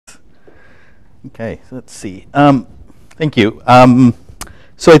Okay, so let's see. Thank you.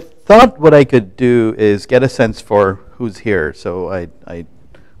 So I thought what I could do is get a sense for who's here. So I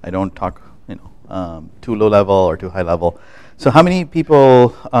don't talk, too low level or too high level. So how many people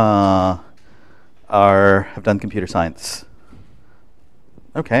have done computer science?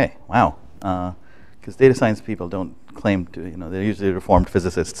 Okay, wow. Because data science people don't claim to, they're usually reformed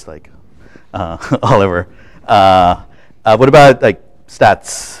physicists, like Oliver. What about like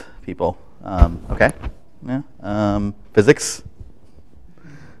stats people? Okay, yeah. Physics.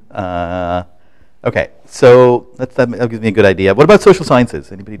 Okay, so that gives me a good idea. What about social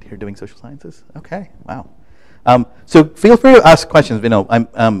sciences? Anybody here doing social sciences? Okay, wow. So feel free to ask questions. I'm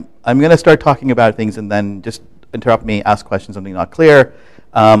going to start talking about things and then just interrupt me, ask questions, something not clear.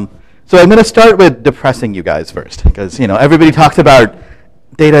 So I'm going to start with depressing you guys first, because everybody talks about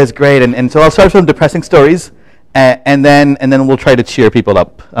data is great, and so I'll start from depressing stories, and then we'll try to cheer people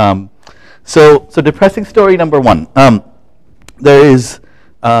up. So depressing story number one. There is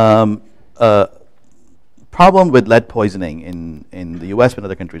a problem with lead poisoning in the U.S. and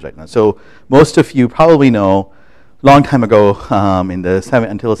other countries right now. So most of you probably know, long time ago, until the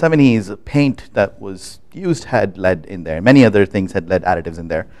 70s, paint that was used had lead in there. Many other things had lead additives in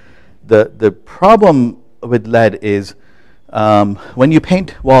there. The problem with lead is when you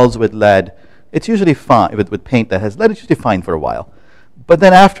paint walls with lead, it's usually fine. With paint that has lead, it's usually fine for a while. But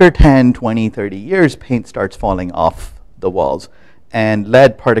then after 10, 20, 30 years, paint starts falling off the walls. And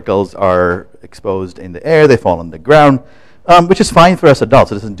lead particles are exposed in the air. They fall on the ground, which is fine for us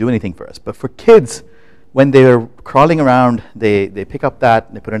adults. It doesn't do anything for us. But for kids, when they're crawling around, they pick up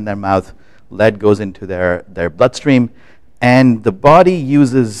that, they put it in their mouth, lead goes into their bloodstream, and the body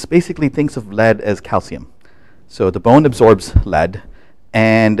basically thinks of lead as calcium. So the bone absorbs lead,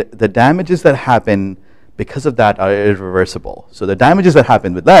 and the damages that happen because of that are irreversible. So the damages that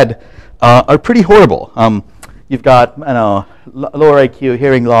happen with lead are pretty horrible. You've got lower IQ,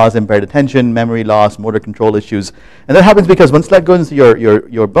 hearing loss, impaired attention, memory loss, motor control issues. And that happens because once lead goes into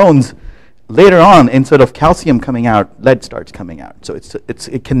your bones, later on, instead of calcium coming out, lead starts coming out. So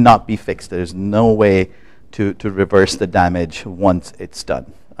it cannot be fixed. There's no way to reverse the damage once it's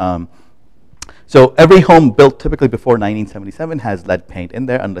done. So every home built typically before 1977 has lead paint in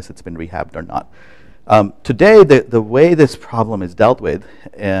there, unless it's been rehabbed or not. Today, the way this problem is dealt with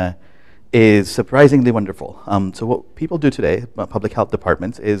is surprisingly wonderful. So what people do today, public health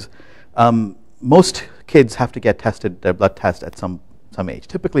departments, is most kids have to get tested, their blood test at some age,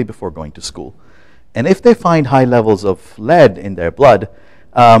 typically before going to school. And if they find high levels of lead in their blood,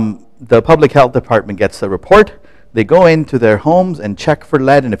 the public health department gets a report. They go into their homes and check for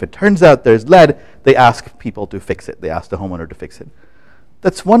lead, and if it turns out there's lead, they ask people to fix it. They ask the homeowner to fix it.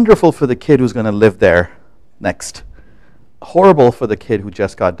 That's wonderful for the kid who's going to live there next. Horrible for the kid who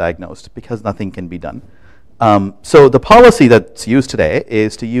just got diagnosed, because nothing can be done. So the policy that's used today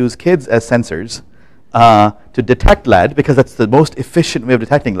is to use kids as sensors to detect lead, because that's the most efficient way of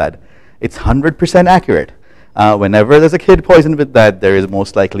detecting lead. It's 100% accurate. Whenever there's a kid poisoned with lead, there is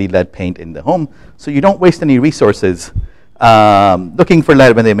most likely lead paint in the home. So you don't waste any resources looking for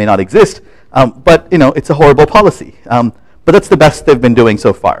lead when they may not exist. But it's a horrible policy. But that's the best they've been doing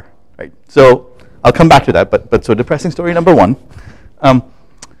so far, right? So I'll come back to that. But so depressing story number one.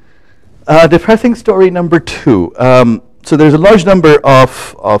 Depressing story number two. So there's a large number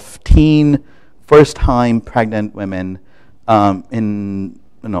of teen, first-time pregnant women in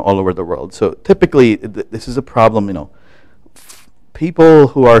all over the world. So typically, this is a problem. People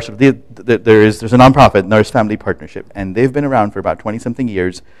who are sort of there's a nonprofit, Nurse Family Partnership, and they've been around for about 20-something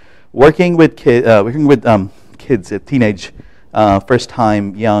years, working with kids, teenage,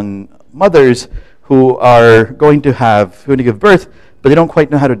 first-time young mothers who are going to give birth, but they don't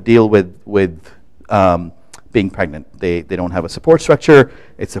quite know how to deal with being pregnant. They don't have a support structure.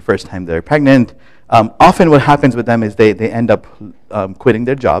 It's the first time they're pregnant. Often what happens with them is they end up quitting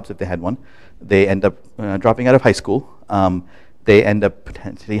their jobs if they had one. They end up dropping out of high school. They end up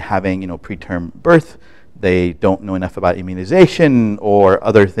potentially having preterm birth. They don't know enough about immunization or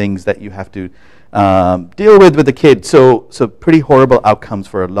other things that you have to deal with the kid. So pretty horrible outcomes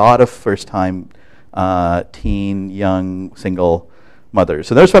for a lot of first-time teen, young, single mothers.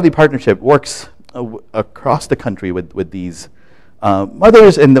 So Nurse Family Partnership works across the country with these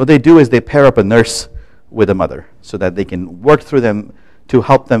mothers, and what they do is they pair up a nurse with a mother so that they can work through them to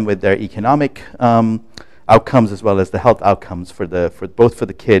help them with their economic outcomes as well as the health outcomes for both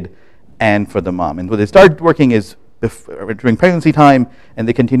the kid and for the mom. And what they start working is during pregnancy time, and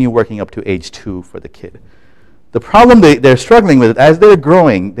they continue working up to age 2 for the kid. The problem they're struggling with, as they're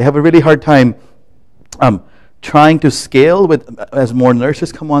growing, they have a really hard time trying to scale with as more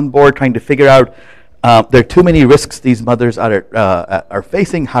nurses come on board, trying to figure out there are too many risks these mothers are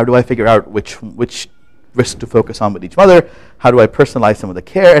facing. How do I figure out which risk to focus on with each mother? How do I personalize some of the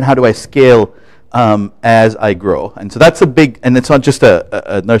care? And how do I scale as I grow? And so that's a big, and it's not just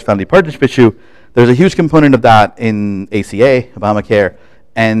a nurse-family partnership issue. There's a huge component of that in ACA, Obamacare,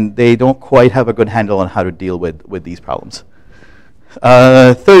 and they don't quite have a good handle on how to deal with these problems.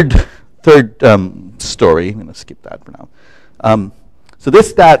 Third story, I'm going to skip that for now. So this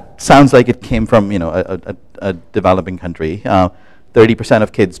stat sounds like it came from a developing country. 30%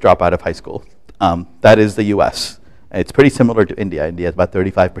 of kids drop out of high school. That is the US. It's pretty similar to India. India has about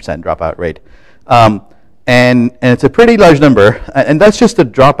 35% dropout rate. And it's a pretty large number, and that's just the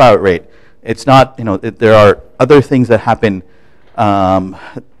dropout rate. It's not, there are other things that happen.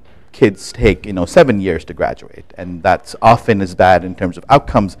 Kids take 7 years to graduate, and that's often as bad in terms of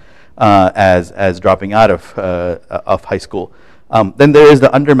outcomes as dropping out of high school. Then there is the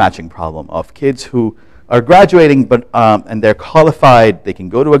undermatching problem of kids who are graduating, but and they're qualified, they can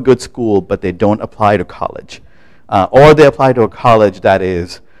go to a good school, but they don't apply to college, or they apply to a college that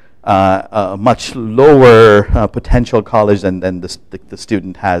is a much lower potential college than the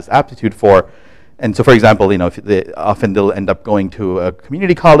student has aptitude for. And so, for example, often they'll end up going to a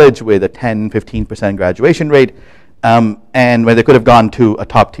community college with a 10-15% graduation rate, and where they could have gone to a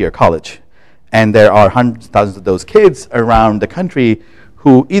top-tier college. And there are hundreds of thousands of those kids around the country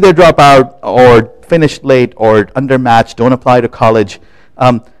who either drop out or finish late or undermatched, don't apply to college.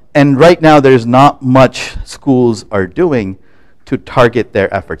 And right now, there's not much schools are doing to target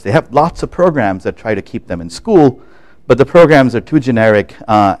their efforts. They have lots of programs that try to keep them in school, but the programs are too generic,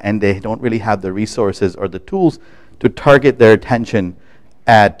 and they don't really have the resources or the tools to target their attention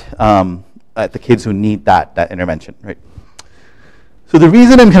at the kids who need that intervention, right? So the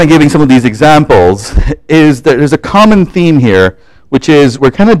reason I'm kind of giving some of these examples is that there's a common theme here, which is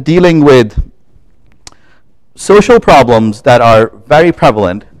we're kind of dealing with social problems that are very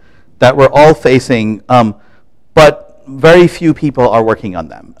prevalent, that we're all facing, but very few people are working on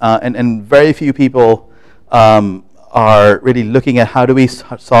them. And very few people are really looking at how do we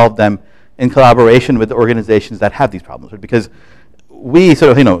solve them in collaboration with the organizations that have these problems. Right? Because we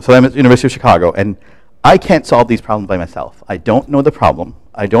sort of, so I'm at the University of Chicago, and I can't solve these problems by myself. I don't know the problem.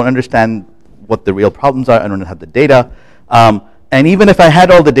 I don't understand what the real problems are. I don't have the data. And even if I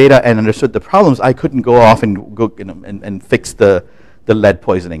had all the data and understood the problems, I couldn't go off and go and fix the lead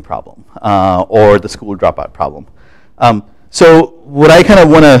poisoning problem or the school dropout problem. So what I kind of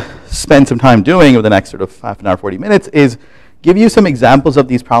want to spend some time doing over the next sort of half an hour, 40 minutes is give you some examples of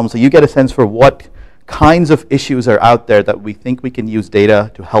these problems so you get a sense for what kinds of issues are out there that we think we can use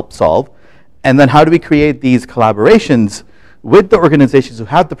data to help solve. And then how do we create these collaborations with the organizations who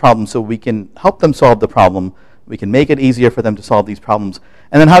have the problem so we can help them solve the problem, we can make it easier for them to solve these problems.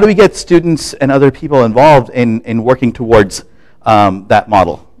 And then how do we get students and other people involved in working towards that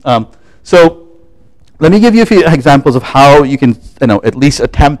model? So let me give you a few examples of how you can at least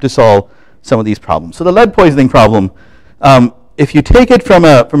attempt to solve some of these problems. So the lead poisoning problem, if you take it from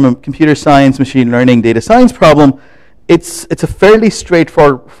a computer science, machine learning, data science problem, it's a fairly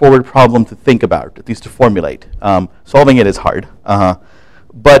straightforward problem to think about, at least to formulate. Solving it is hard.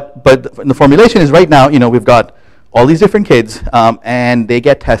 But the formulation is right now, we've got all these different kids, and they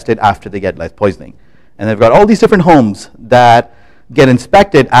get tested after they get lead poisoning. And they've got all these different homes that get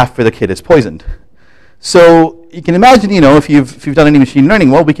inspected after the kid is poisoned. So you can imagine, if you've done any machine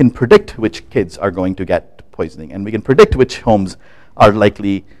learning, well, we can predict which kids are going to get poisoning, and we can predict which homes are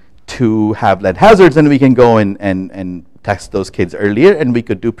likely to have lead hazards, and we can go and test those kids earlier, and we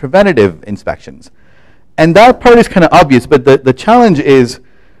could do preventative inspections. And that part is kind of obvious, but the challenge is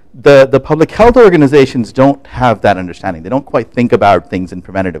the public health organizations don't have that understanding. They don't quite think about things in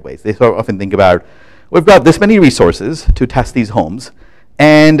preventative ways. They sort of often think about, we've got this many resources to test these homes,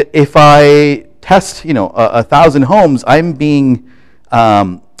 and if I test 1,000 homes, I'm being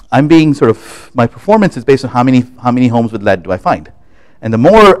sort of, my performance is based on how many homes with lead do I find. And the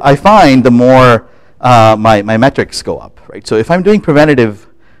more I find, the more my metrics go up, right? So if I'm doing preventative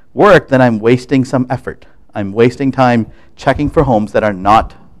work, then I'm wasting some effort. I'm wasting time checking for homes that are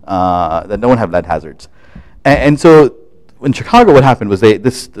not, that don't have lead hazards. And so in Chicago, what happened was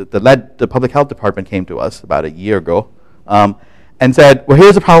the public health department came to us about a year ago and said, well,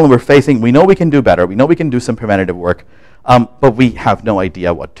 here's the problem we're facing. We know we can do better. We know we can do some preventative work, but we have no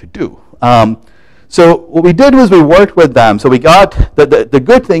idea what to do. So what we did was we worked with them. So we got, the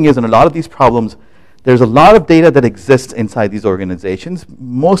good thing is in a lot of these problems, there's a lot of data that exists inside these organizations,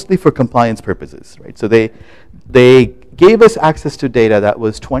 mostly for compliance purposes, right? So they gave us access to data that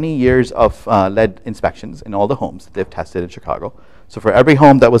was 20 years of lead inspections in all the homes that they've tested in Chicago. So for every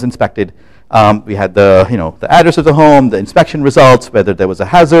home that was inspected, we had the address of the home, the inspection results, whether there was a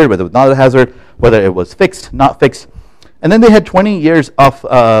hazard, whether it was not a hazard, whether it was fixed, not fixed. And then they had 20 years of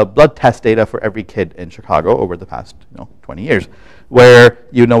blood test data for every kid in Chicago over the past 20 years, where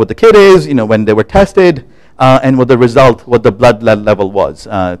you know what the kid is, when they were tested, and what the result, what the blood lead level was.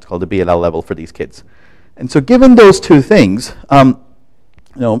 It's called the BLL level for these kids. And so given those two things,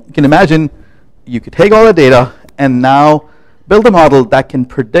 you can imagine you could take all the data and now build a model that can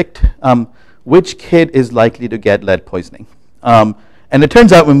predict which kid is likely to get lead poisoning. And it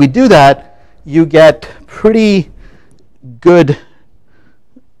turns out when we do that, you get pretty good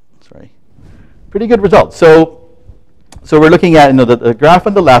results. So we're looking at the graph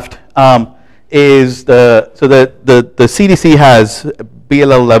on the left is the CDC has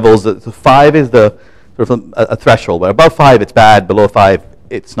BLL levels. The 5 is the sort of a threshold. Where above 5 it's bad, below 5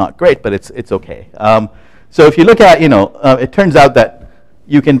 it's not great, but it's okay. So if you look at it turns out that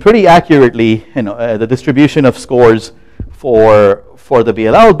you can pretty accurately the distribution of scores for the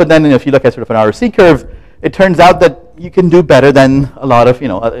BLL, but then if you look at sort of an ROC curve, it turns out that you can do better than a lot of,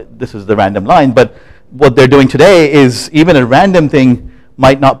 this is the random line, but what they're doing today is even a random thing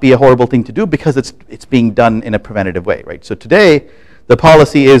might not be a horrible thing to do because it's being done in a preventative way, right? So today, the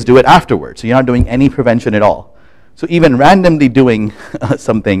policy is do it afterwards. So you're not doing any prevention at all. So even randomly doing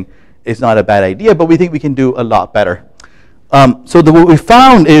something is not a bad idea, but we think we can do a lot better. So what we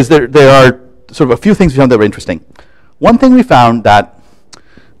found is there are sort of a few things we found that were interesting. One thing we found that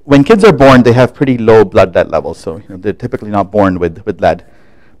when kids are born, they have pretty low blood lead levels. So they're typically not born with lead.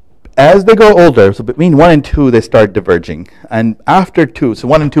 As they grow older, so between 1 and 2, they start diverging. And after 2, so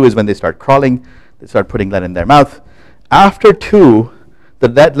 1 and 2 is when they start crawling, they start putting lead in their mouth. After 2, the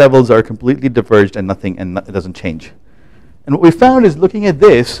lead levels are completely diverged and it doesn't change. And what we found is looking at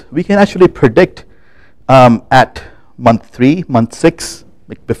this, we can actually predict at month 3, month 6,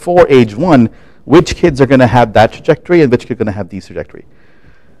 like before age 1, which kids are going to have that trajectory and which kids are going to have these trajectory.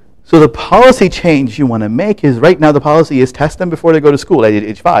 So the policy change you want to make is right now the policy is test them before they go to school at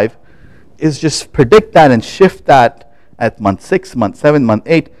age 5, is just predict that and shift that at month 6, month 7, month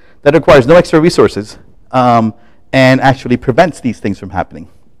 8. That requires no extra resources and actually prevents these things from happening.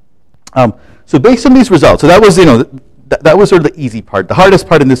 So based on these results, so that was that was sort of the easy part. The hardest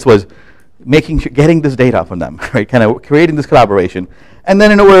part in this was getting this data from them, right? Kind of creating this collaboration. And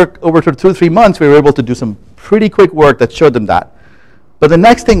then over sort of 2 or 3 months, we were able to do some pretty quick work that showed them that. But the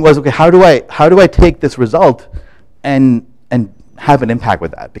next thing was, okay, how do I take this result and have an impact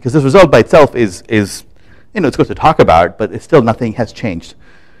with that? Because this result by itself is it's good to talk about, but it's still nothing has changed.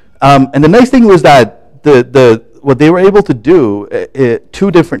 And the nice thing was that what they were able to do,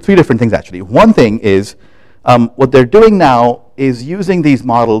 3 different things actually. One thing is what they're doing now is using these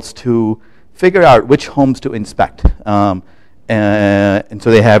models to figure out which homes to inspect. And so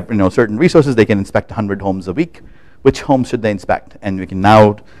they have certain resources. They can inspect 100 homes a week. Which homes should they inspect? And we can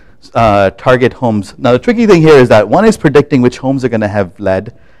now target homes. Now the tricky thing here is that one is predicting which homes are going to have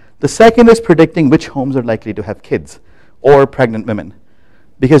lead. The second is predicting which homes are likely to have kids or pregnant women.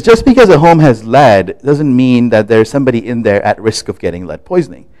 Because just because a home has lead doesn't mean that there's somebody in there at risk of getting lead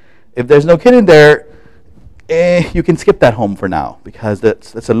poisoning. If there's no kid in there, you can skip that home for now because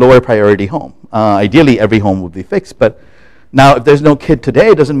that's a lower priority home. Ideally, every home would be fixed, but now if there's no kid today,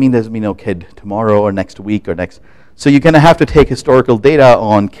 it doesn't mean there's going to be no kid tomorrow or next week or next. So you're going to have to take historical data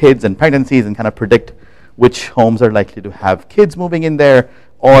on kids and pregnancies and kind of predict which homes are likely to have kids moving in there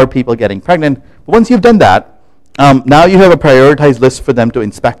or people getting pregnant. But once you've done that, now you have a prioritized list for them to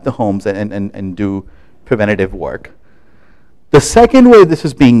inspect the homes and do preventative work. The second way this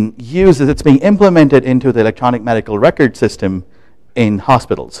is being used is it's being implemented into the electronic medical record system in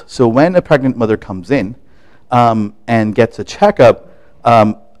hospitals. So when a pregnant mother comes in and gets a checkup,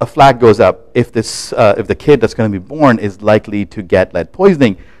 a flag goes up if the kid that's going to be born is likely to get lead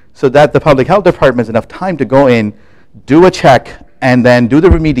poisoning, so that the public health department has enough time to go in, do a check, and then do the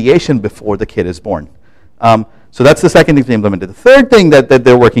remediation before the kid is born. So that's the second thing they implemented. The third thing that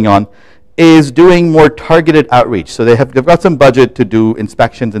they're working on is doing more targeted outreach. So they've got some budget to do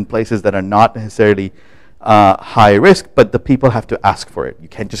inspections in places that are not necessarily high risk, but the people have to ask for it. You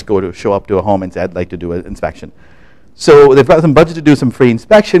can't just show up to a home and say, I'd like to do an inspection. So they've got some budget to do some free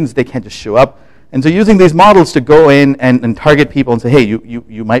inspections. They can't just show up. And so using these models to go in and target people and say, hey,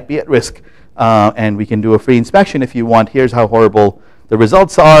 you might be at risk, and we can do a free inspection if you want. Here's how horrible the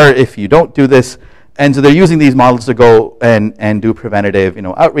results are if you don't do this. And so they're using these models to go and do preventative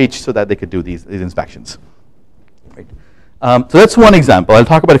outreach so that they could do these inspections. Right. So that's one example. I'll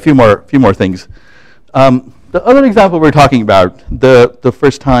talk about a few more things. the other example we're talking about, the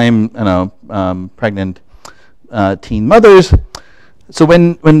first time pregnant teen mothers. So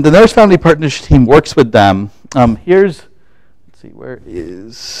when the nurse family partnership team works with them, let's see, where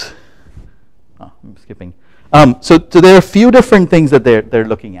is, I'm skipping. So there are a few different things that they're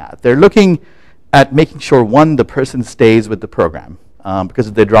looking at. They're looking at making sure, one, the person stays with the program, because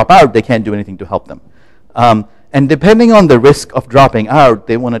if they drop out, they can't do anything to help them. And depending on the risk of dropping out,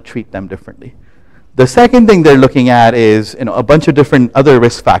 they want to treat them differently. The second thing they're looking at is a bunch of different other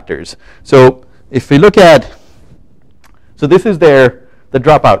risk factors. So if we look at, so this is the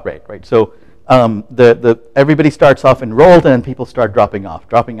dropout rate, right? So everybody starts off enrolled, and then people start dropping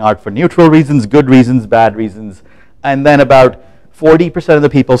out for neutral reasons, good reasons, bad reasons, and then about 40% of the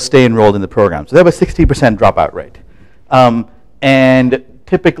people stay enrolled in the program. So they have a 60% dropout rate. And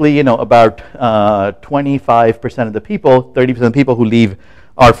typically, about 25% of the people, 30% of the people who leave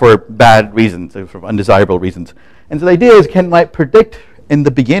are for bad reasons, or for undesirable reasons. And so the idea is, can I predict in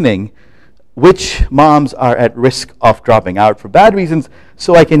the beginning which moms are at risk of dropping out for bad reasons,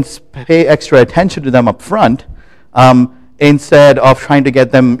 so I can pay extra attention to them up front, instead of trying to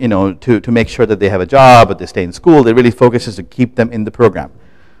get them to make sure that they have a job or they stay in school. They really focuses to keep them in the program.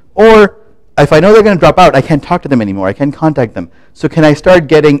 Or if I know they're going to drop out, I can't talk to them anymore. I can't contact them. So can I start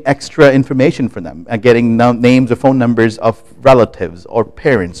getting extra information for them, getting names or phone numbers of relatives or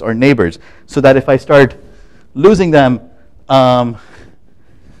parents or neighbors, so that if I start losing them, so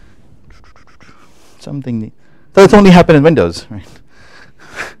it's only happened in Windows, right?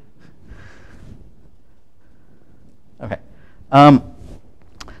 Okay.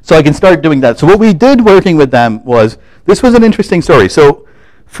 So I can start doing that. So what we did working with them was, this was an interesting story. So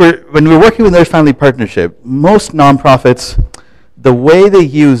when we were working with Nurse Family Partnership, most nonprofits, the way they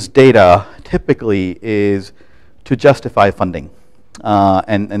use data typically is to justify funding.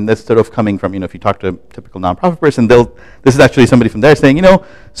 And that's sort of coming from, if you talk to a typical nonprofit person, this is actually somebody from there saying,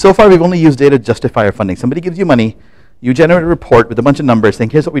 so far we've only used data to justify our funding. Somebody gives you money, you generate a report with a bunch of numbers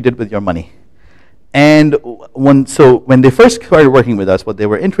saying, here's what we did with your money. And when they first started working with us, what they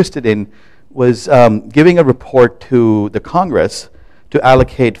were interested in was giving a report to the Congress to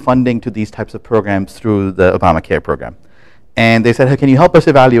allocate funding to these types of programs through the Obamacare program. And they said, hey, can you help us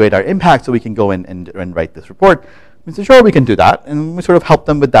evaluate our impact so we can go in and write this report? We said, sure, we can do that. And we sort of helped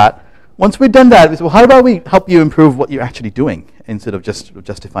them with that. Once we'd done that, we said, well, how about we help you improve what you're actually doing instead of just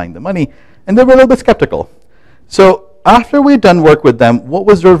justifying the money? And they were a little bit skeptical. So after we'd done work with them, what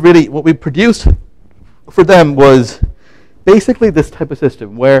we produced for them was basically this type of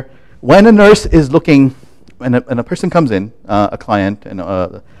system where when a nurse is looking, when a person comes in, a client, and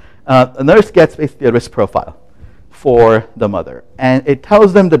a nurse gets basically a risk profile for the mother, and it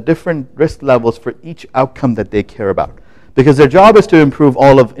tells them the different risk levels for each outcome that they care about, because their job is to improve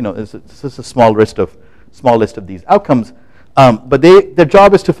all of, this is a small list of these outcomes, but their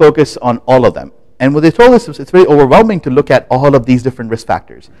job is to focus on all of them. And what they told us is it's very overwhelming to look at all of these different risk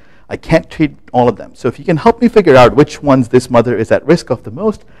factors. I can't treat all of them. So if you can help me figure out which ones this mother is at risk of the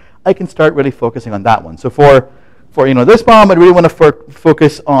most, I can start really focusing on that one. So for this mom, I really want to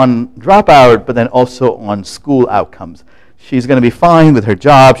focus on dropout, but then also on school outcomes. She's going to be fine with her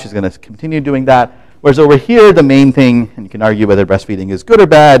job. She's going to continue doing that. Whereas over here, the main thing, and you can argue whether breastfeeding is good or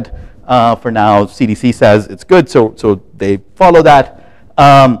bad. For now, CDC says it's good, so they follow that.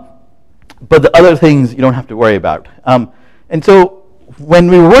 But the other things you don't have to worry about. And so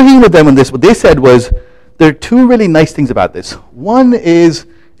when we were working with them on this, what they said was, there are two really nice things about this. One is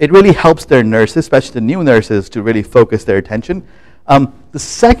it really helps their nurses, especially the new nurses, to really focus their attention. The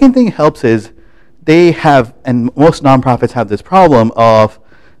second thing helps is they have, and most nonprofits have this problem of,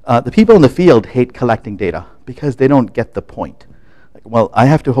 the people in the field hate collecting data because they don't get the point. Like, well, I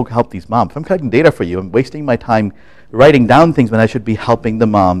have to help these moms. If I'm collecting data for you, I'm wasting my time writing down things when I should be helping the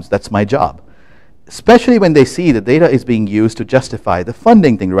moms. That's my job. Especially when they see the data is being used to justify the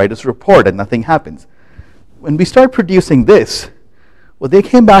funding thing, to write this report, and nothing happens. When we start producing this, well, they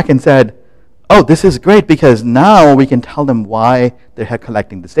came back and said, oh, this is great because now we can tell them why they're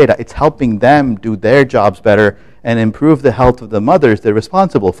collecting this data. It's helping them do their jobs better and improve the health of the mothers they're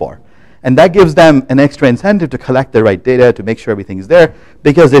responsible for. And that gives them an extra incentive to collect the right data, to make sure everything is there,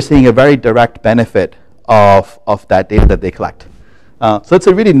 because they're seeing a very direct benefit of that data that they collect. So it's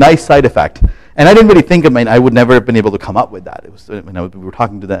a really nice side effect. And I didn't really think, I would never have been able to come up with that. It was, we were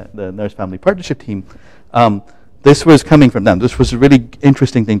talking to the Nurse Family Partnership team. This was coming from them. This was a really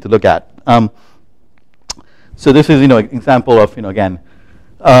interesting thing to look at. So this is, an example of, again,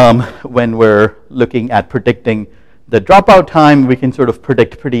 when we're looking at predicting the dropout time, we can sort of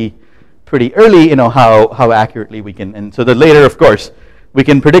predict pretty early, how accurately we can. And so the later, of course, we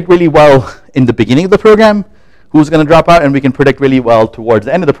can predict really well in the beginning of the program, who's going to drop out, and we can predict really well towards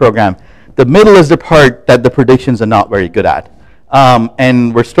the end of the program. The middle is the part that the predictions are not very good at.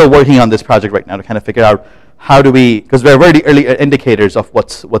 And we're still working on this project right now to kind of figure out how do we, because there are very early indicators of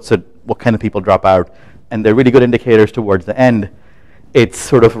what kind of people drop out, and they're really good indicators towards the end. It's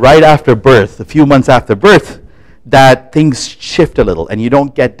sort of right after birth, a few months after birth, that things shift a little, and you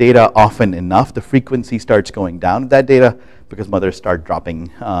don't get data often enough. The frequency starts going down of that data because mothers start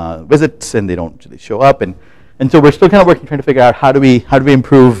dropping visits, and they don't really show up. And so we're still kind of working, trying to figure out how do we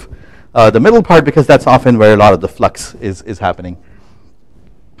improve the middle part, because that's often where a lot of the flux is happening.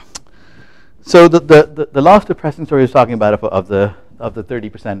 So the loss depressant story I was talking about of the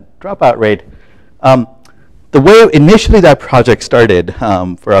 30% dropout rate. The way initially that project started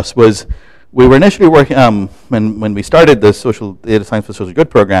for us was we were initially working when we started the social data science for social good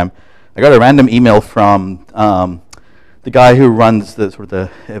program. I got a random email from the guy who runs the sort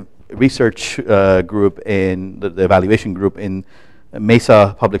of the research group in the evaluation group in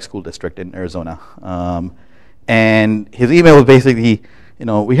Mesa Public School District in Arizona, and his email was basically,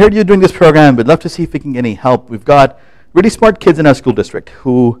 we heard you're doing this program. We'd love to see if we can get any help. We've got really smart kids in our school district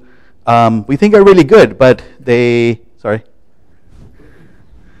who we think are really good, but they, sorry.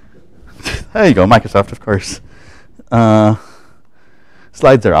 There you go, Microsoft, of course.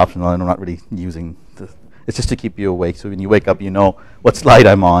 Slides are optional, and I'm not really using this. It's just to keep you awake, so when you wake up, you know what slide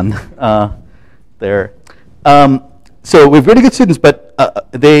I'm on there. So we have really good students, but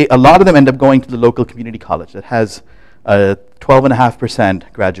a lot of them end up going to the local community college that has a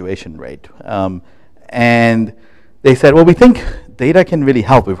 12.5% graduation rate. And they said, well, we think data can really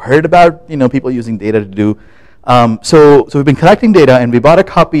help. We've heard about people using data to do. So we've been collecting data, and we bought a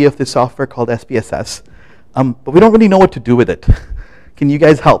copy of this software called SPSS, but we don't really know what to do with it. Can you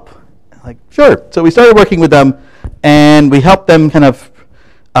guys help? Like, sure. So we started working with them, and we helped them kind of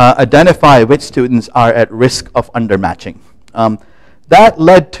identify which students are at risk of undermatching. That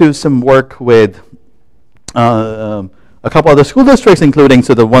led to some work with a couple other school districts, including,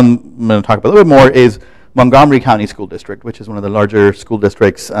 so the one I'm going to talk about a little bit more is Montgomery County School District, which is one of the larger school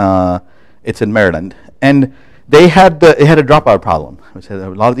districts. It's in Maryland. And they had a dropout problem. We said a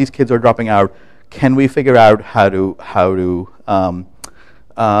lot of these kids are dropping out. Can we figure out how to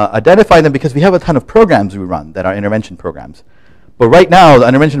identify them? Because we have a ton of programs we run that are intervention programs. But right now, the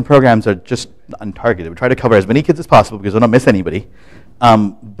intervention programs are just untargeted. We try to cover as many kids as possible because we don't miss anybody.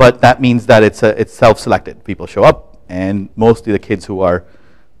 But that means that it's self-selected. People show up, and mostly the kids who are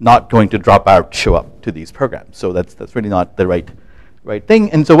not going to drop out show up to these programs. So that's really not the right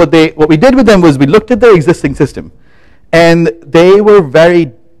thing. And so what we did with them was we looked at their existing system, and they were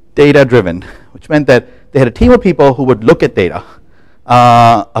very data-driven, which meant that they had a team of people who would look at data,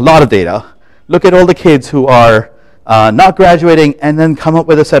 a lot of data, look at all the kids who are not graduating, and then come up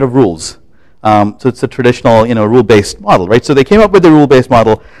with a set of rules. So it's a traditional, rule-based model, right? So they came up with the rule-based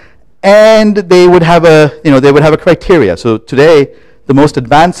model, and they would have a criteria. So today, the most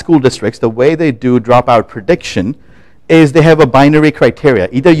advanced school districts, the way they do dropout prediction is they have a binary criteria.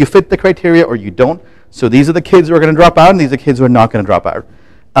 Either you fit the criteria or you don't. So these are the kids who are going to drop out, and these are the kids who are not going to drop out.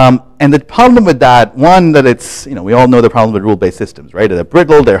 And the problem with that, one, that it's, we all know the problem with rule-based systems, right? They're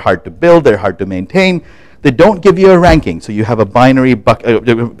brittle, they're hard to build, they're hard to maintain. They don't give you a ranking. So you have a binary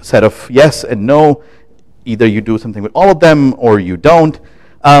set of yes and no. Either you do something with all of them or you don't.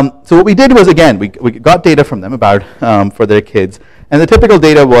 So what we did was, again, we got data from them about for their kids. And the typical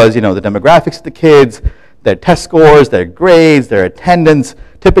data was, the demographics of the kids, their test scores, their grades, their attendance.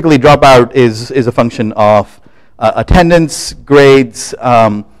 Typically, dropout is a function of attendance, grades,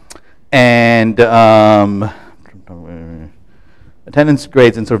 and attendance,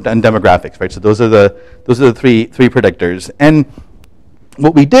 grades, and and demographics, right? So those are the three predictors. And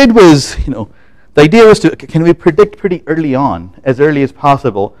what we did was, the idea was can we predict pretty early on, as early as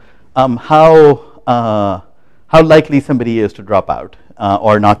possible, how likely somebody is to drop out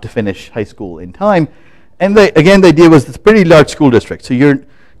or not to finish high school in time. And again, the idea was this pretty large school district. So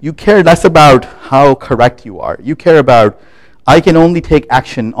you care less about how correct you are. You care about, I can only take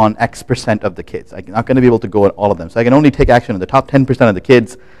action on X% of the kids. I'm not going to be able to go at all of them. So I can only take action on the top 10% of the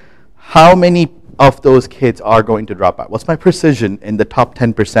kids. How many of those kids are going to drop out? What's my precision in the top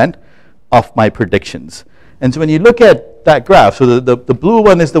 10% of my predictions? And so when you look at that graph, so the blue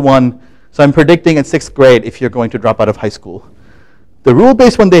one is the one, so I'm predicting in 6th grade if you're going to drop out of high school. The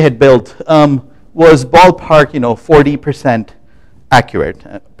rule-based one they had built was ballpark, 40% accurate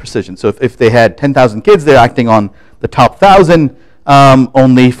precision. So if they had 10,000 kids, they're acting on the top 1,000,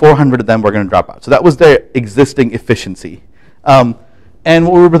 only 400 of them were going to drop out. So that was their existing efficiency. And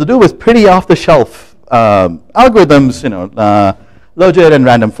what we were able to do was pretty off-the-shelf algorithms, logit and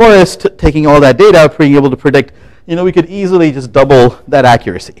random forest, taking all that data, being able to predict, we could easily just double that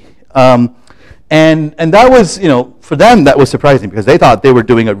accuracy. And that was, for them, that was surprising because they thought they were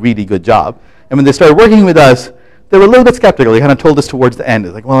doing a really good job. And when they started working with us, they were a little bit skeptical. They kind of told us towards the end,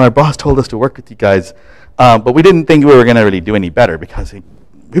 it's like, well, our boss told us to work with you guys, but we didn't think we were going to really do any better because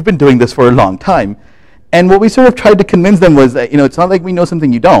we've been doing this for a long time. And what we sort of tried to convince them was that, it's not like we know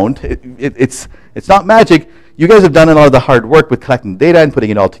something you don't. It's not magic. You guys have done a lot of the hard work with collecting data and putting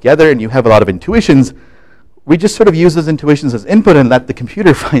it all together, and you have a lot of intuitions. We just sort of use those intuitions as input and let the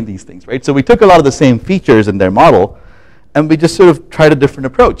computer find these things, right? So we took a lot of the same features in their model, and we just sort of tried a different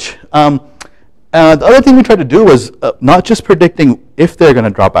approach. The other thing we tried to do was not just predicting if they're going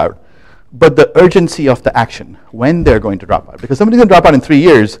to drop out, but the urgency of the action, when they're going to drop out. Because somebody's going to drop out in 3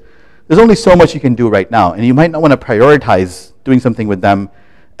 years, there's only so much you can do right now, and you might not want to prioritize doing something with them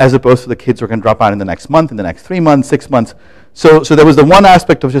as opposed to the kids who are going to drop out in the next month, in the next 3 months, 6 months. So there was the one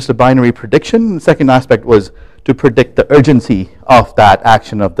aspect of just a binary prediction. The second aspect was to predict the urgency of that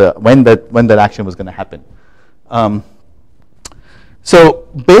action, of the when that action was going to happen. So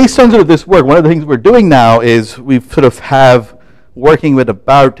based on sort of this work, one of the things we're doing now is we sort of have working with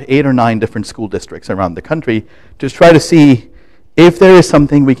about 8 or 9 different school districts around the country to try to see if there is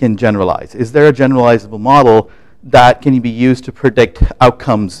something we can generalize. Is there a generalizable model that can be used to predict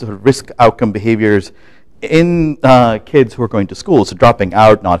outcomes, sort of risk outcome behaviors in kids who are going to school, so dropping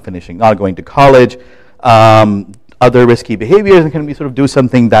out, not finishing, not going to college, other risky behaviors, and can we sort of do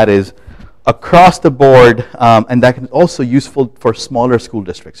something that is across the board, and that can also useful for smaller school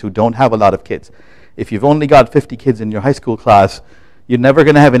districts who don't have a lot of kids. If you've only got 50 kids in your high school class, you're never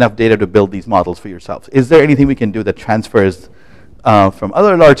going to have enough data to build these models for yourselves. Is there anything we can do that transfers from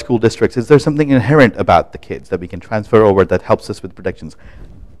other large school districts? Is there something inherent about the kids that we can transfer over that helps us with predictions?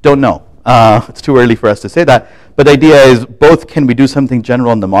 Don't know. It's too early for us to say that. But the idea is both, can we do something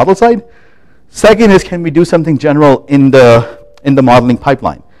general on the model side? Second is, can we do something general in the modeling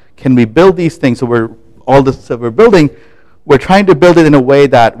pipeline? Can we build these things? So all this that we're building, we're trying to build it in a way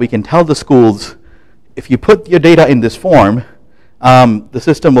that we can tell the schools, if you put your data in this form, the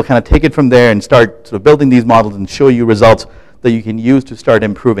system will kind of take it from there and start sort of building these models and show you results that you can use to start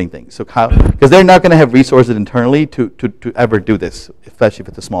improving things. So because they're not going to have resources internally to ever do this, especially if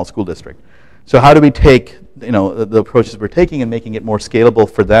it's a small school district. So how do we take the approaches we're taking and making it more scalable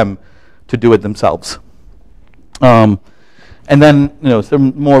for them to do it themselves? And then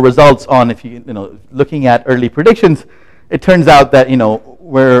some more results on if you looking at early predictions. It turns out that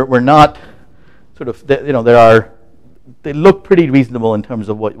we're not sort of they look pretty reasonable in terms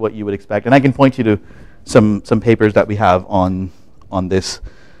of what you would expect. And I can point you to some papers that we have on this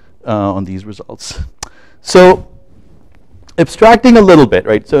on these results. So abstracting a little bit,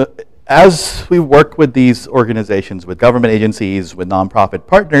 right? So as we work with these organizations, with government agencies, with nonprofit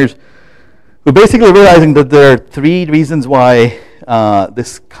partners, we're basically realizing that there are 3 reasons why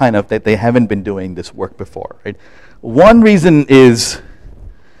that they haven't been doing this work before, right? One reason is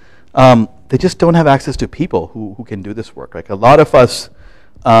they just don't have access to people who can do this work. Like a lot of us,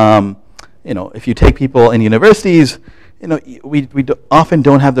 if you take people in universities, we often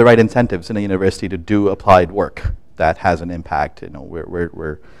don't have the right incentives in a university to do applied work that has an impact.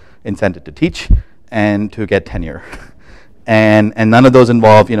 We're incented to teach and to get tenure. And none of those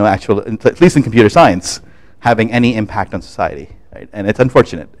involve, actual, at least in computer science, having any impact on society, right? And it's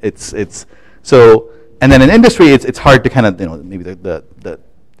unfortunate. And then in industry, it's hard to kind of, maybe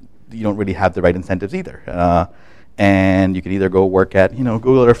you don't really have the right incentives either. And you can either go work at,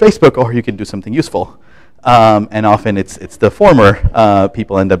 Google or Facebook, or you can do something useful. And often it's the former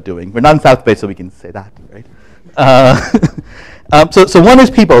people end up doing. We're not in South Bay, so we can say that, right? So one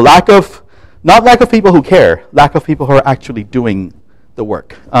is people, not lack of people who care, lack of people who are actually doing the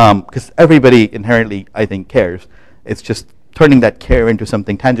work. Because everybody inherently, I think, cares. It's just turning that care into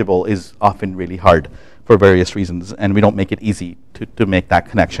something tangible is often really hard for various reasons, and we don't make it easy to make that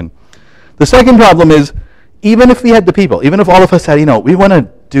connection. The second problem is, even if we had the people, even if all of us said, we want to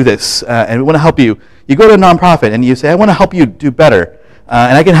do this, and we want to help you, you go to a nonprofit and you say, I want to help you do better,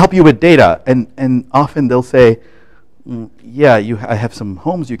 and I can help you with data, and often they'll say, yeah, I have some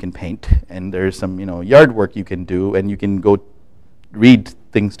homes you can paint, and there's some yard work you can do, and you can go read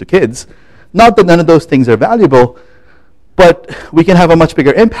things to kids. Not that none of those things are valuable, but we can have a much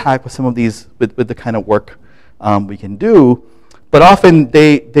bigger impact with some of these, with the kind of work we can do. But often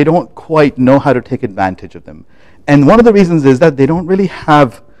they don't quite know how to take advantage of them. And one of the reasons is that they don't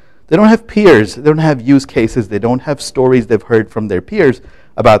have peers, they don't have use cases, they don't have stories they've heard from their peers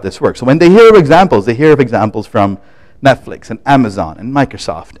about this work. So when they hear of examples, they hear of examples from Netflix and Amazon and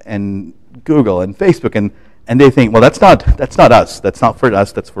Microsoft and Google and Facebook, and they think, well, that's not us. That's not for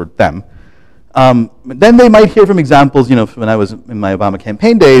us. That's for them. Then they might hear from examples. When I was in my Obama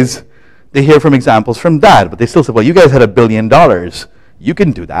campaign days, they hear from examples from that, but they still say, well, you guys had $1 billion. You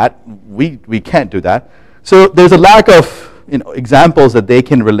can do that. We can't do that. So there's a lack of examples that they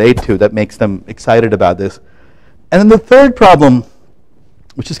can relate to that makes them excited about this. And then the third problem,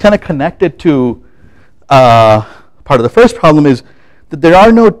 which is kind of connected to part of the first problem, is that there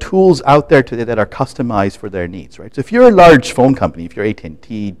are no tools out there today that are customized for their needs, right? So if you're a large phone company, if you're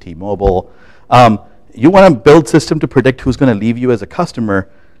AT&T, T-Mobile, you want to build system to predict who's going to leave you as a customer,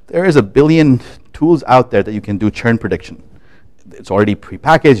 there is 1 billion tools out there that you can do churn prediction. It's already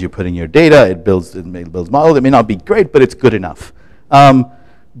prepackaged, you put in your data, it builds models. It may not be great, but it's good enough.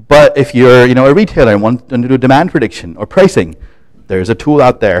 But if you're a retailer and want to do demand prediction or pricing, there's a tool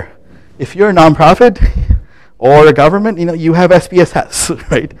out there. If you're a nonprofit or a government, you have SPSS,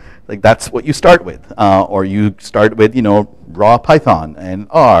 right? Like that's what you start with. Or you start with raw Python and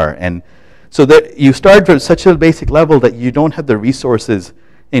R. And so that you start from such a basic level that you don't have the resources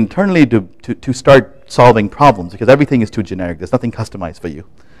internally to start solving problems, because everything is too generic. There's nothing customized for you.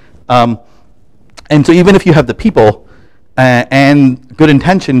 And so even if you have the people and good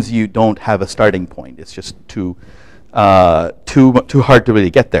intentions, you don't have a starting point. It's just too hard to really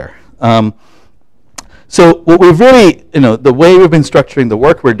get there. So what we've really, the way we've been structuring the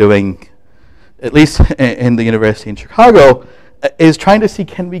work we're doing, at least in the university in Chicago, is trying to see,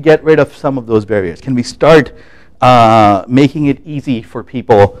 can we get rid of some of those barriers? Can we start making it easy for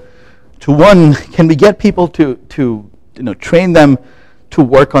people to, can we get people to train them to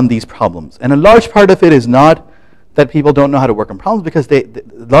work on these problems? And a large part of it is not that people don't know how to work on problems, because the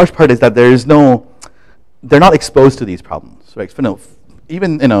large part is that they're not exposed to these problems, right?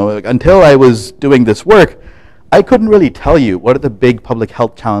 Even until I was doing this work, I couldn't really tell you what are the big public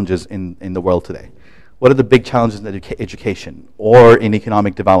health challenges in the world today. What are the big challenges in education or in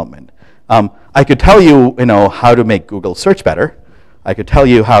economic development? I could tell you, how to make Google search better. I could tell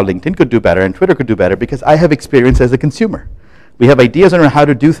you how LinkedIn could do better and Twitter could do better, because I have experience as a consumer. We have ideas on how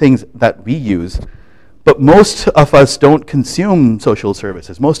to do things that we use, but most of us don't consume social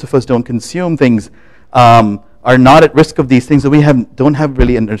services. Most of us don't consume things, are not at risk of these things, and we don't have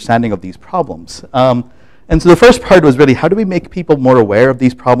really understanding of these problems. And so the first part was really, how do we make people more aware of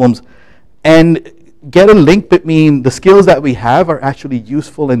these problems and get a link between the skills that we have are actually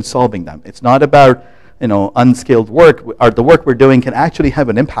useful in solving them. It's not about unskilled work, or the work we're doing can actually have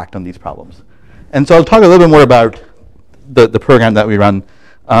an impact on these problems. And so I'll talk a little bit more about the program that we run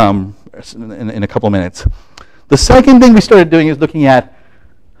in a couple minutes. The second thing we started doing is looking at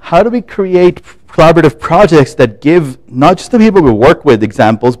how do we create collaborative projects that give not just the people we work with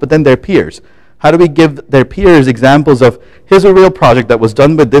examples, but then their peers. How do we give their peers examples of, here's a real project that was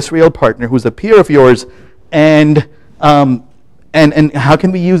done with this real partner who's a peer of yours, and how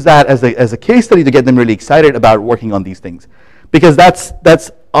can we use that as a case study to get them really excited about working on these things? Because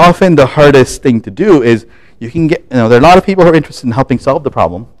that's often the hardest thing to do. Is you can get, there are a lot of people who are interested in helping solve the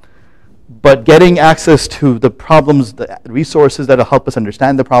problem, but getting access to the problems, the resources that will help us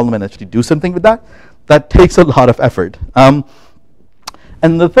understand the problem and actually do something with that takes a lot of effort.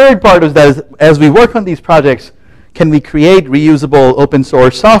 And the third part is that as we work on these projects, can we create reusable open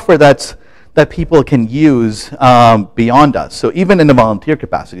source software that people can use beyond us? So even in a volunteer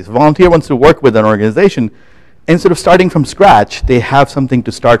capacity. If a volunteer wants to work with an organization, instead of starting from scratch, they have something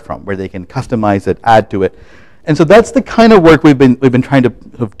to start from where they can customize it, add to it. And so that's the kind of work we've been trying to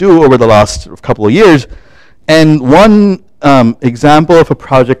do over the last couple of years. And one example of a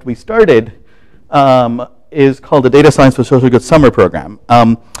project we started is called the Data Science for Social Good Summer Program.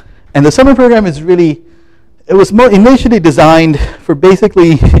 And the summer program is really, it was more initially designed for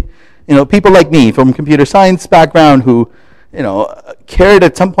basically, people like me from computer science background who, cared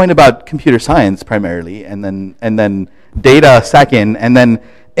at some point about computer science primarily, and then data second, and then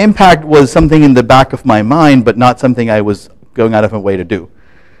impact was something in the back of my mind, but not something I was going out of my way to do.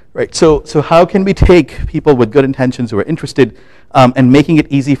 Right. So how can we take people with good intentions who are interested and making it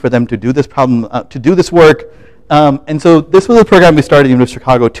easy for them to do this problem, to do this work? And so this was a program we started at the University of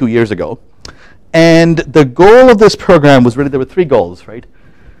Chicago 2 years ago. And the goal of this program was really, there were 3 goals, right?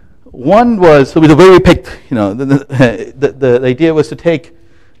 One was, so the way we picked, the idea was to take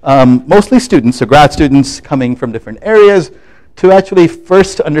mostly students, so grad students coming from different areas, to actually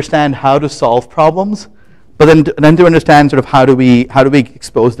first understand how to solve problems, but then to understand sort of how do we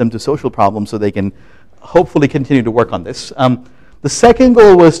expose them to social problems so they can hopefully continue to work on this. The second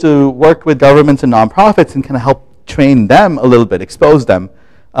goal was to work with governments and nonprofits and kind of help train them a little bit, expose them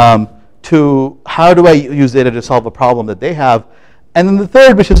to how do I use data to solve a problem that they have. And then the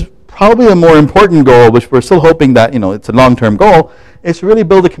third, which is probably a more important goal, which we're still hoping that it's a long-term goal, is to really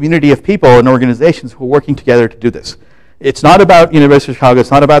build a community of people and organizations who are working together to do this. It's not about University of Chicago.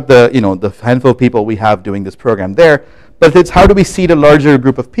 It's not about the handful of people we have doing this program there, but it's how do we seed a larger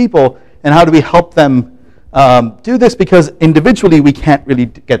group of people and how do we help them do this, because individually we can't really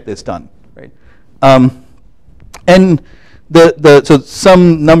get this done, right? And so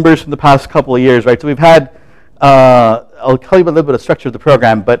some numbers from the past couple of years, right? So we've had, I'll tell you a little bit of the structure of the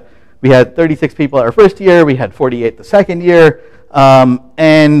program, but we had 36 people our first year, we had 48 the second year,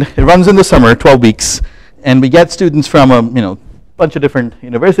 and it runs in the summer, 12 weeks, and we get students from a bunch of different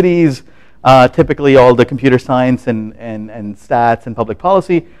universities, typically all the computer science and stats and public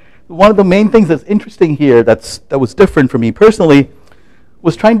policy. One of the main things that's interesting here that was different for me personally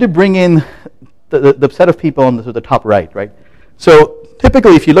was trying to bring in the set of people on the top right? So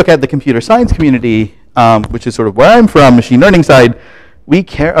typically if you look at the computer science community, which is sort of where I'm from, machine learning side, we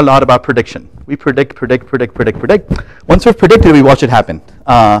care a lot about prediction. We predict. Once we've predicted, we watch it happen.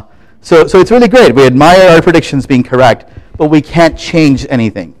 So it's really great. We admire our predictions being correct, but we can't change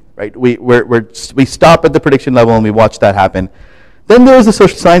anything, right? We stop at the prediction level and we watch that happen. Then there's the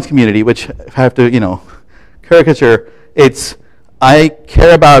social science community, which if I have to, caricature, I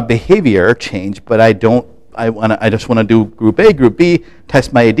care about behavior change, but I just want to do group A, group B,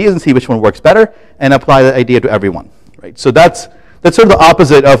 test my ideas and see which one works better, and apply the idea to everyone, right? So that's sort of the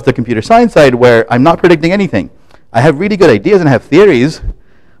opposite of the computer science side, where I'm not predicting anything. I have really good ideas and I have theories,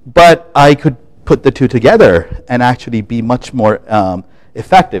 but I could put the two together and actually be much more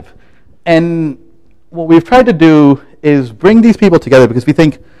effective. And what we've tried to do is bring these people together, because we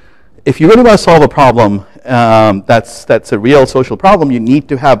think if you really want to solve a problem that's a real social problem, you need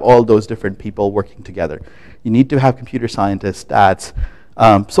to have all those different people working together. You need to have computer scientists, stats,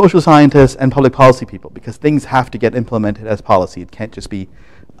 social scientists, and public policy people, because things have to get implemented as policy. It can't just be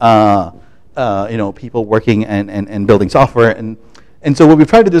people working and building software. And so what we've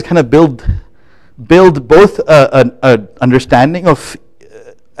tried to do is kind of build both an understanding of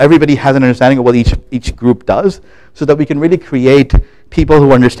everybody has an understanding of what each group does, so that we can really create people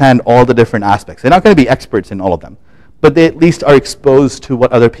who understand all the different aspects. They're not going to be experts in all of them, but they at least are exposed to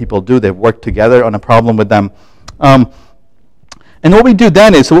what other people do. They've worked together on a problem with them. And what we do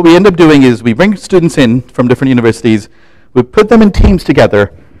then is, so what we end up doing is we bring students in from different universities, we put them in teams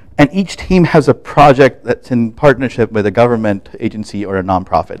together, and each team has a project that's in partnership with a government agency or a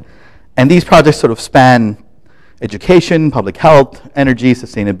nonprofit. And these projects sort of span education, public health, energy,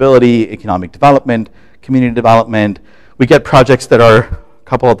 sustainability, economic development, community development. We get projects that are, a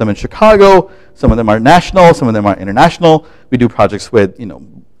couple of them in Chicago, some of them are national, some of them are international. We do projects with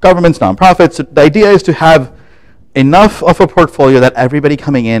governments, nonprofits. So the idea is to have enough of a portfolio that everybody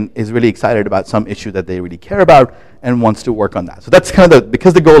coming in is really excited about some issue that they really care about and wants to work on that. So that's kind of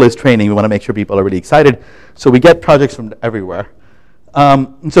because the goal is training, we want to make sure people are really excited. So we get projects from everywhere.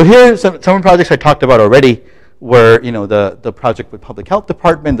 So here, some of the projects I talked about already were the project with public health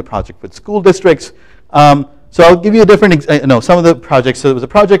department, the project with school districts. So I'll give you a different, some of the projects. So there was a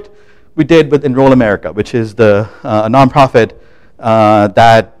project we did with Enroll America, which is a nonprofit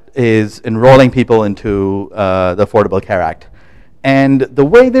that is enrolling people into the Affordable Care Act. And the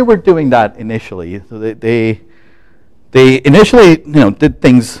way they were doing that initially, so they initially did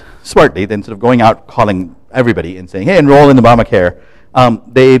things smartly, then sort of going out calling everybody and saying, hey, enroll in Obamacare.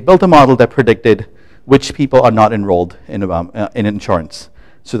 They built a model that predicted which people are not enrolled in insurance,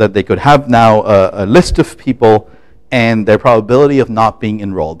 so that they could have now a list of people and their probability of not being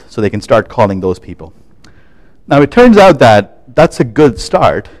enrolled, so they can start calling those people. Now it turns out that that's a good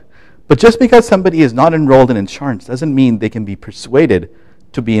start, but just because somebody is not enrolled in insurance doesn't mean they can be persuaded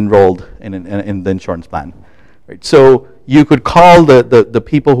to be enrolled in the insurance plan. Right? So you could call the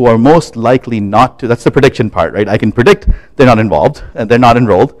people who are most likely not to, that's the prediction part, right? I can predict they're not involved and they're not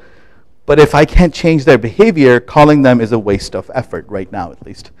enrolled. But if I can't change their behavior, calling them is a waste of effort right now, at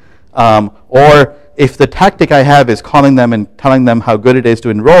least. Or if the tactic I have is calling them and telling them how good it is to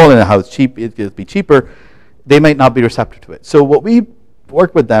enroll and how it's cheap, it will be cheaper, they might not be receptive to it. So what we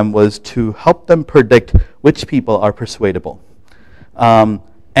worked with them was to help them predict which people are persuadable.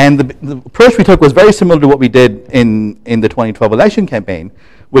 And the approach we took was very similar to what we did in the 2012 election campaign,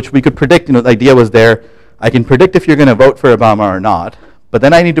 which we could predict. The idea was there, I can predict if you're going to vote for Obama or not, but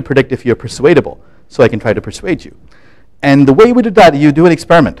then I need to predict if you're persuadable, so I can try to persuade you. And the way we did that, you do an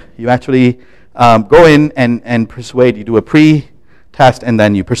experiment. You actually go in and persuade. You do a pre-test, and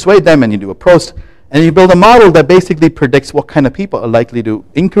then you persuade them, and you do a post, and you build a model that basically predicts what kind of people are likely to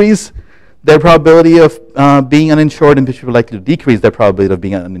increase their probability of being uninsured and which people are likely to decrease their probability of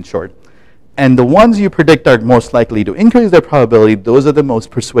being uninsured. And the ones you predict are most likely to increase their probability, those are the most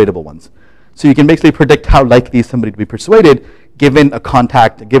persuadable ones. So you can basically predict how likely is somebody to be persuaded given a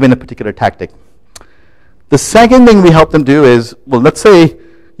contact, given a particular tactic. The second thing we help them do is, well, let's say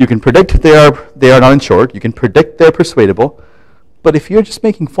you can predict they are not insured, you can predict they're persuadable, but if you're just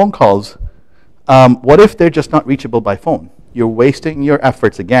making phone calls, what if they're just not reachable by phone? You're wasting your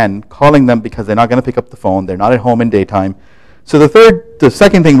efforts, again, calling them because they're not going to pick up the phone, they're not at home in daytime. So the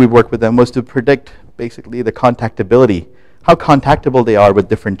second thing we worked with them was to predict basically the contactability, how contactable they are with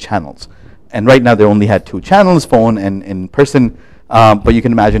different channels. And right now they only had 2 channels, phone and in person, but you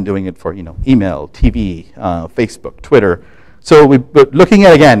can imagine doing it for email, TV, Facebook, Twitter. So we were looking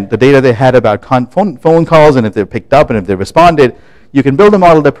at, again, the data they had about phone calls and if they're picked up and if they responded. You can build a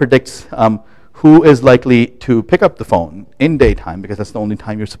model that predicts who is likely to pick up the phone in daytime, because that's the only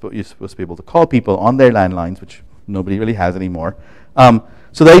time you're supposed to be able to call people on their landlines, which nobody really has anymore.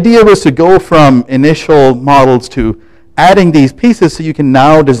 So the idea was to go from initial models to adding these pieces so you can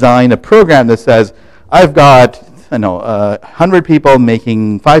now design a program that says, I've got 100 people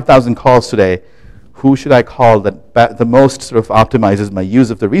making 5,000 calls today. Who should I call that the most sort of optimizes my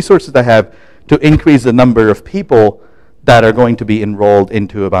use of the resources I have to increase the number of people that are going to be enrolled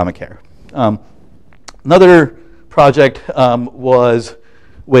into Obamacare? Another project was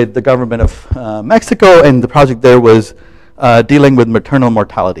with the government of Mexico, and the project there was dealing with maternal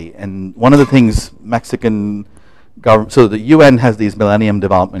mortality. And one of the things Mexican government, so the UN has these Millennium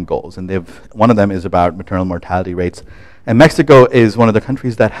Development Goals, and one of them is about maternal mortality rates. And Mexico is one of the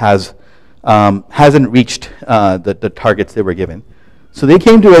countries that hasn't reached the targets they were given. So they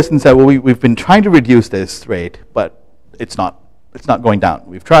came to us and said, well, we've been trying to reduce this rate, but it's not going down.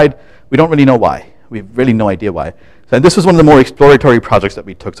 We've tried, we don't really know why. We have really no idea why. So this was one of the more exploratory projects that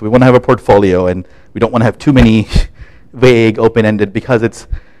we took. So we want to have a portfolio, and we don't want to have too many vague, open-ended, because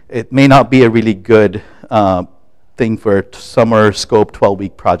it may not be a really good thing for a summer scope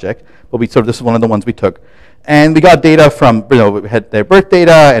 12-week project. But this is one of the ones we took. And we got data from, we had their birth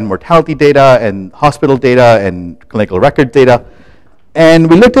data and mortality data and hospital data and clinical record data. And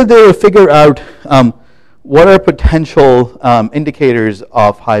we looked at to figure out what are potential indicators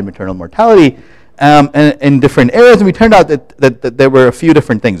of high maternal mortality in different areas. And we turned out that there were a few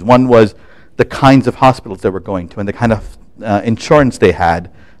different things. One was the kinds of hospitals they were going to and the kind of insurance they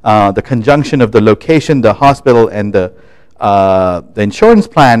had, the conjunction of the location, the hospital, and the insurance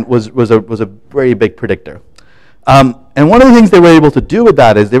plan was a very big predictor. And one of the things they were able to do with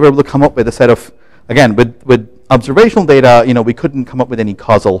that is they were able to come up with a set of, again, with observational data, we couldn't come up with any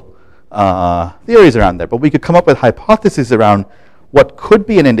causal theories around there, but we could come up with hypotheses around what could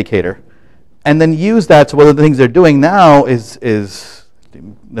be an indicator, and then use that. So one of the things they're doing now is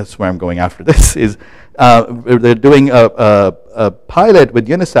that's where I'm going after this, is they're doing a pilot with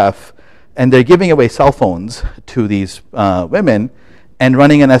UNICEF, and they're giving away cell phones to these women and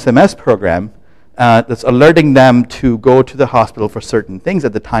running an SMS program that's alerting them to go to the hospital for certain things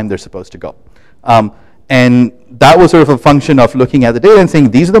at the time they're supposed to go. And that was sort of a function of looking at the data and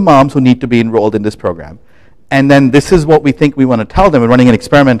saying, these are the moms who need to be enrolled in this program. And then this is what we think we want to tell them. We're running an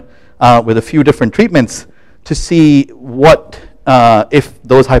experiment with a few different treatments to see what, if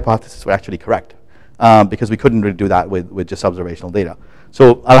those hypotheses were actually correct. Because we couldn't really do that with just observational data.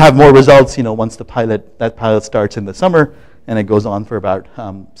 So I'll have more results, once that pilot starts in the summer, and it goes on for about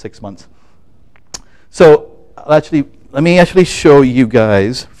 6 months. So let me actually show you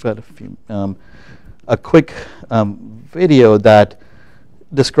guys a quick video that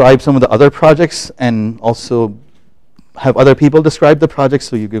describes some of the other projects, and also have other people describe the projects,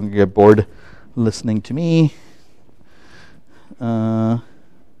 so you can get bored listening to me. Let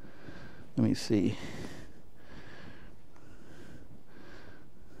me see.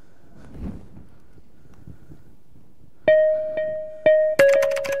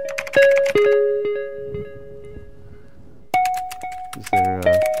 Is there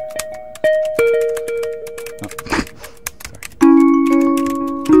sorry.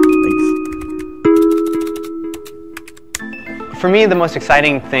 For me, the most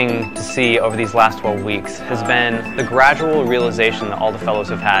exciting thing to see over these last 12 weeks has been the gradual realization that all the fellows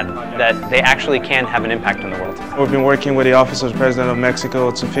have had that they actually can have an impact on the world. We've been working with the Office of the President of Mexico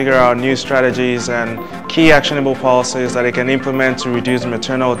to figure out new strategies and key actionable policies that it can implement to reduce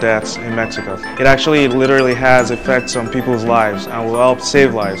maternal deaths in Mexico. It actually literally has effects on people's lives and will help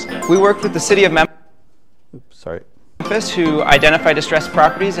save lives. We worked with the city of Memphis who identify distressed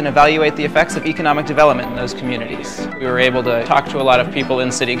properties and evaluate the effects of economic development in those communities. We were able to talk to a lot of people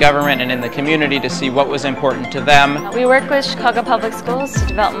in city government and in the community to see what was important to them. We work with Chicago Public Schools to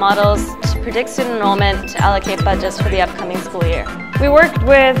develop models to predict student enrollment, to allocate budgets for the upcoming school year. We worked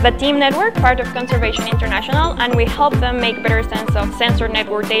with the Team Network, part of Conservation International, and we helped them make better sense of sensor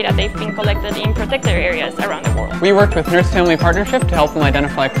network data they've been collected in protected areas around the world. We worked with Nurse Family Partnership to help them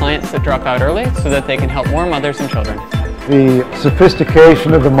identify clients that drop out early so that they can help more mothers and children. The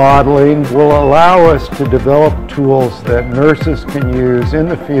sophistication of the modeling will allow us to develop tools that nurses can use in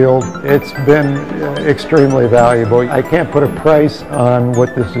the field. It's been extremely valuable. I can't put a price on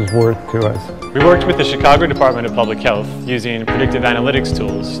what this is worth to us. We worked with the Chicago Department of Public Health using predictive analytics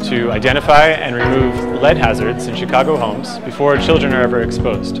tools to identify and remove lead hazards in Chicago homes before children are ever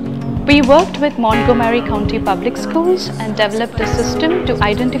exposed. We worked with Montgomery County Public Schools and developed a system to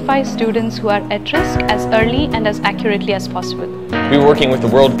identify students who are at risk as early and as accurately as possible. We were working with the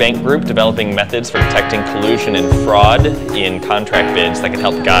World Bank Group, developing methods for detecting collusion and fraud in contract bids that could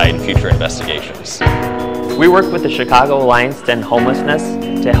help guide future investigations. We worked with the Chicago Alliance to End Homelessness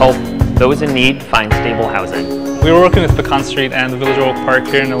to help those in need find stable housing. We were working with Pecan Street and the Village Oak Park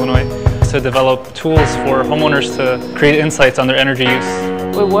here in Illinois to develop tools for homeowners to create insights on their energy use.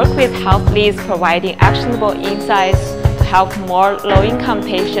 We work with health leads providing actionable insights to help more low-income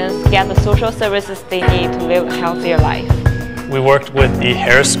patients get the social services they need to live a healthier life. We worked with the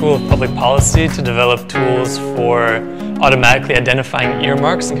Harris School of Public Policy to develop tools for automatically identifying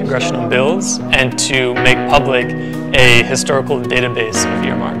earmarks in congressional bills and to make public a historical database of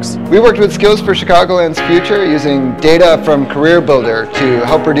earmarks. We worked with Skills for Chicagoland's Future using data from Career Builder to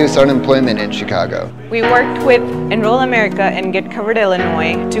help reduce unemployment in Chicago. We worked with Enroll America and Get Covered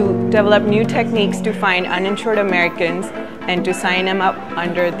Illinois to develop new techniques to find uninsured Americans and to sign them up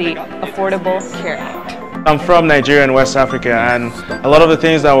under the Affordable Care Act. I'm from Nigeria and West Africa, and a lot of the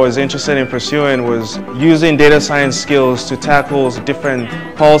things that I was interested in pursuing was using data science skills to tackle different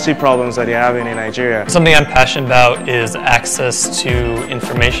policy problems that you're having in Nigeria. Something I'm passionate about is access to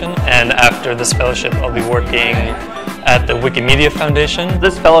information, and after this fellowship I'll be working at the Wikimedia Foundation.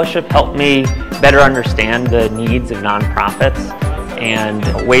 This fellowship helped me better understand the needs of nonprofits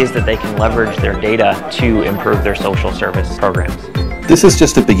and ways that they can leverage their data to improve their social service programs. This is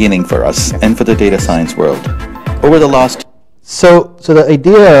just a beginning for us and for the data science world. Over the last... So the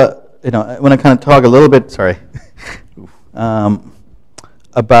idea, I want to kind of talk a little bit,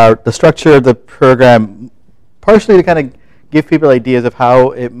 about the structure of the program, partially to kind of give people ideas of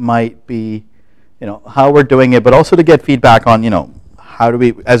how it might be, how we're doing it, but also to get feedback on, how do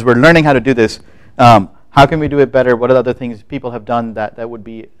we, as we're learning how to do this, how can we do it better? What are the other things people have done that would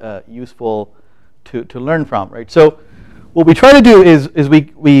be useful to learn from, right? So what we try to do is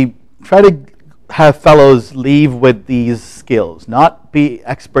we try to have fellows leave with these skills, not be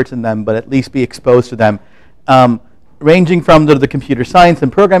experts in them, but at least be exposed to them, ranging from the computer science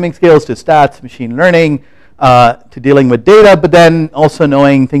and programming skills to stats, machine learning, to dealing with data, but then also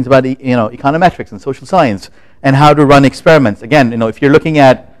knowing things about econometrics and social science and how to run experiments. Again, if you're looking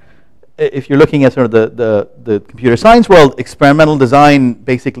at sort of the computer science world, experimental design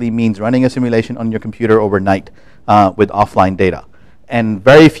basically means running a simulation on your computer overnight with offline data. And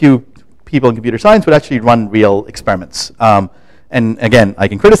very few people in computer science would actually run real experiments. And again, I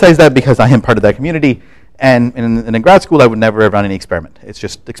can criticize that because I am part of that community. And in a grad school, I would never have run any experiment. It's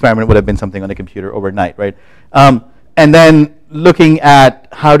just experiment would have been something on a computer overnight, right? And then looking at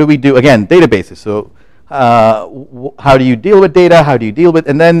how do we do, again, databases. So how do you deal with data? How do you deal with,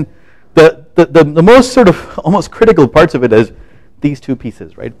 and then the most sort of almost critical parts of it is these two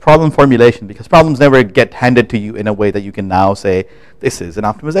pieces, right? Problem formulation, because problems never get handed to you in a way that you can now say, this is an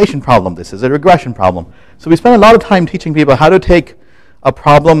optimization problem, this is a regression problem. So we spend a lot of time teaching people how to take a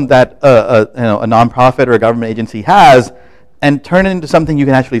problem that a nonprofit or a government agency has and turn it into something you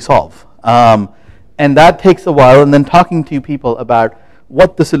can actually solve. And that takes a while, and then talking to people about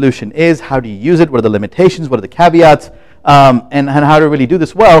what the solution is, how do you use it, what are the limitations, what are the caveats, and how to really do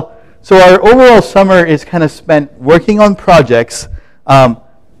this well. So our overall summer is kind of spent working on projects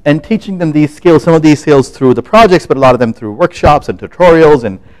and teaching them these skills, some of these skills through the projects, but a lot of them through workshops and tutorials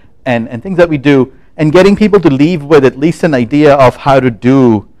and things that we do, and getting people to leave with at least an idea of how to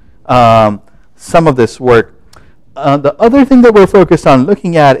do some of this work. The other thing that we're focused on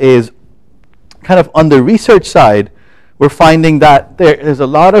looking at is kind of on the research side, we're finding that there's a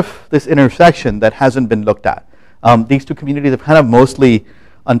lot of this intersection that hasn't been looked at. These two communities have kind of mostly,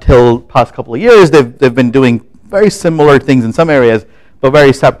 until past couple of years, they've been doing very similar things in some areas, but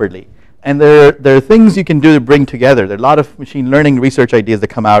very separately. And there are things you can do to bring together. There are a lot of machine learning research ideas that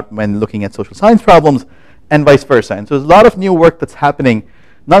come out when looking at social science problems, and vice versa. And so there's a lot of new work that's happening,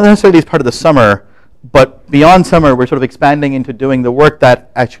 not necessarily as part of the summer, but beyond summer, we're sort of expanding into doing the work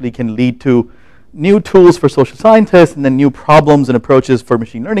that actually can lead to new tools for social scientists and then new problems and approaches for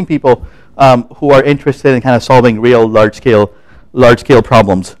machine learning people who are interested in kind of solving real large-scale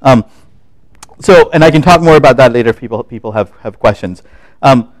problems. And I can talk more about that later if people have questions.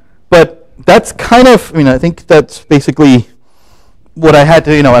 But that's kind of, I think that's basically what I had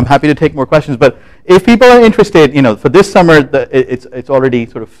to, I'm happy to take more questions. But if people are interested, for this summer, it's already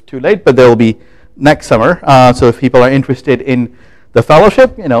sort of too late, but there will be next summer. So if people are interested in the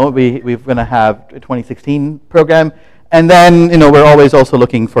fellowship, we're going to have a 2016 program. And then, we're always also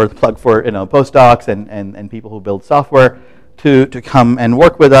looking for the plug for, postdocs and people who build software to come and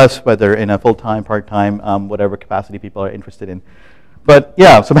work with us, whether in a full-time, part-time, whatever capacity people are interested in. But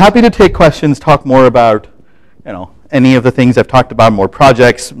yeah, so I'm happy to take questions, talk more about, any of the things I've talked about, more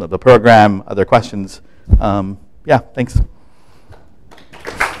projects, the program, other questions. Yeah, thanks.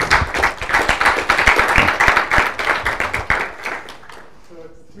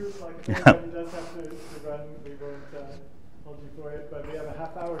 Everybody does have to run. We won't hold you for it, but we have a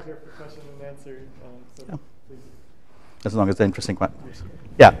half hour here for question and answer. So yeah. Please. As long as it's interesting questions.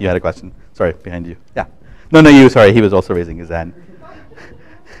 Yeah, you had a question. Sorry, behind you. Yeah. No, you. Sorry, he was also raising his hand.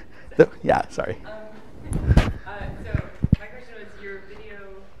 Yeah, sorry. So my question was, your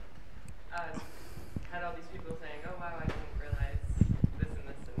video had all these people saying, "Oh wow, I didn't realize this and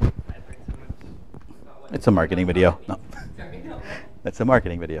this, and I learned so much about what." It's a marketing video. No. Sorry, no. That's a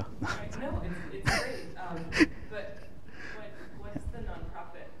marketing video. No, it's great. But what's the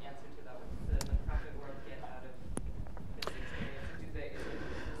nonprofit answer to that? What's the nonprofit world get out of this experience? Is it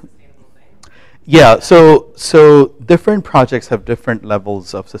a sustainable thing? Yeah. So different projects have different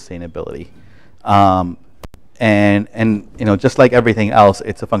levels of sustainability, and just like everything else,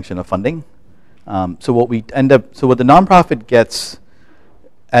 it's a function of funding. So what the nonprofit gets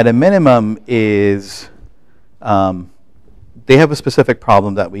at a minimum is they have a specific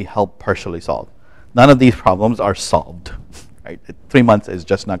problem that we help partially solve. None of these problems are solved. Right? 3 months is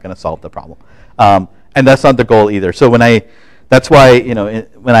just not going to solve the problem, and that's not the goal either. So that's why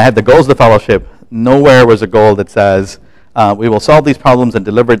when I had the goals of the fellowship, nowhere was a goal that says we will solve these problems and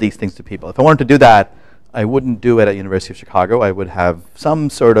deliver these things to people. If I wanted to do that, I wouldn't do it at University of Chicago. I would have some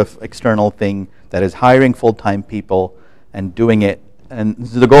sort of external thing that is hiring full-time people and doing it. And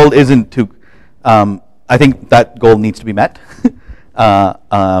the goal isn't to. I think that goal needs to be met.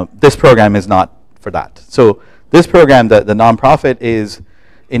 This program is not for that. So this program, the nonprofit, is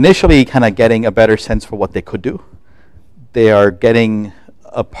initially kind of getting a better sense for what they could do. They are getting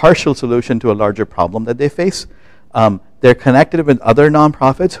a partial solution to a larger problem that they face. They're connected with other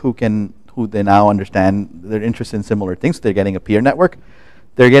nonprofits who they now understand they're interested in similar things. They're getting a peer network.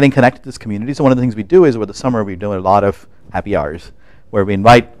 They're getting connected to this community. So one of the things we do is over the summer we do a lot of happy hours where we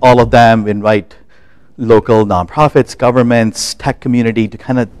invite all of them. We invite local nonprofits, governments, tech community to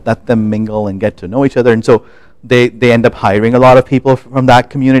kind of let them mingle and get to know each other. And so they end up hiring a lot of people from that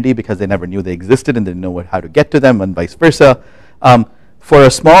community because they never knew they existed and didn't know how to get to them, and vice versa. For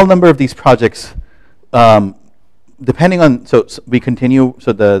a small number of these projects, depending on, so we continue,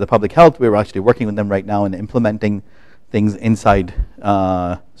 so the public health, we're actually working with them right now and implementing things inside.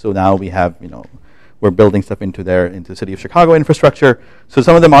 So now we have, we're building stuff into the City of Chicago infrastructure. So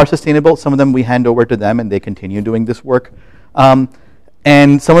some of them are sustainable, some of them we hand over to them and they continue doing this work.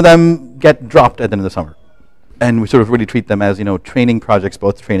 And some of them get dropped at the end of the summer. And we sort of really treat them as, training projects,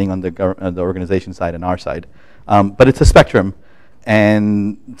 both training on the organization side and our side. But it's a spectrum.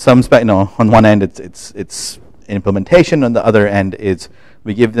 And some, on one end it's implementation, on the other end is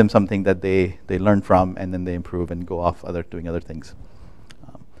we give them something that they learn from, and then they improve and go off doing other things.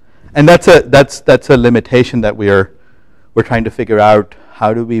 And that's a limitation that we're trying to figure out.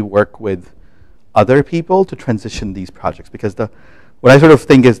 How do we work with other people to transition these projects? Because what I sort of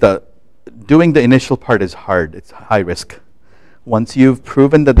think is that doing the initial part is hard. It's high risk. Once you've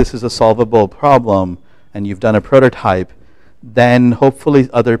proven that this is a solvable problem and you've done a prototype, then hopefully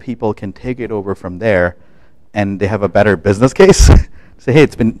other people can take it over from there, and they have a better business case. Say, hey,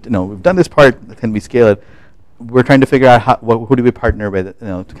 it's been, we've done this part. Can we scale it? We're trying to figure out who do we partner with,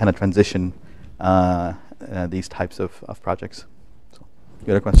 to kind of transition these types of projects. So, you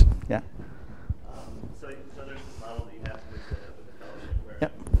got a question? Yeah. So there's this model that you have with the fellowship where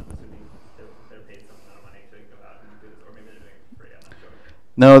yep. I'm assuming they're paid some amount of money to go out and do this, or maybe they're doing it for free. I'm not sure.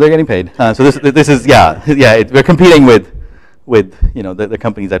 No, they're getting paid. So this is we're competing with the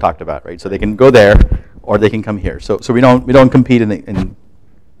companies I talked about, right? So they can go there or they can come here. So we don't compete in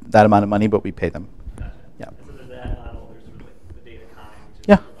that amount of money, but we pay them. Gotcha. Yeah. And so there's that model. There's sort of like the data economy, which is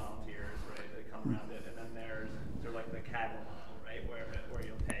yeah. the volunteers, right? They come around it, and then there's sort of like the CAGR model, right? Where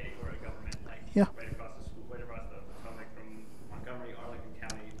you'll pay for a government right across the school, right across the Potomac from Montgomery, Arlington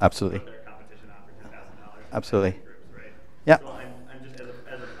County. Absolutely. Their competition absolutely. Groups, right? Yeah. So I'm just,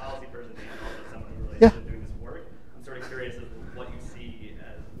 as a policy person and also someone who really Yeah. is doing this work, I'm sort of curious as to what you see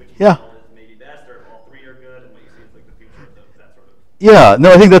as which Yeah. model is maybe best, or if all three are good, and what you see as like the future of that sort of. Yeah,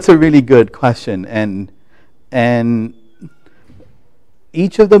 no, I think that's a really good question, and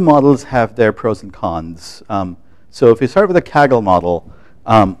each of the models have their pros and cons. So if you start with the Kaggle model,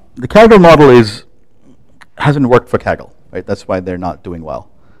 the Kaggle model hasn't worked for Kaggle, right? That's why they're not doing well,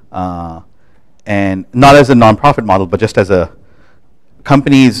 and not as a nonprofit model, but just as a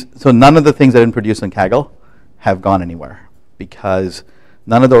companies. So none of the things that have been produced in Kaggle have gone anywhere because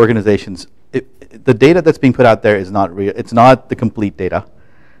none of the organizations. The data that's being put out there is not real. It's not the complete data.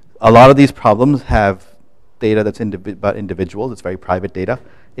 A lot of these problems have data that's about individuals. It's very private data.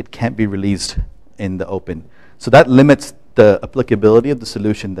 It can't be released in the open. So that limits the applicability of the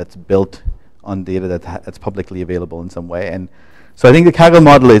solution that's built on data that's publicly available in some way. And so I think the Kaggle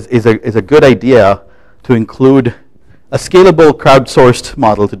model is a good idea to include a scalable crowdsourced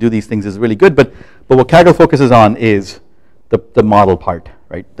model to do these things is really good. But what Kaggle focuses on is the model part,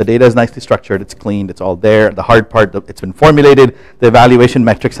 right? The data is nicely structured. It's cleaned. It's all there. The hard part, it's been formulated. The evaluation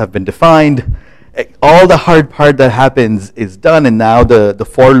metrics have been defined. All the hard part that happens is done, and now the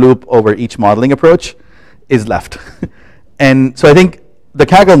for loop over each modeling approach is left. And so I think the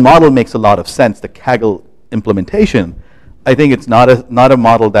Kaggle model makes a lot of sense. The Kaggle implementation, I think it's not a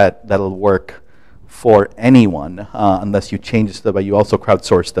model that'll work for anyone unless you change the way you also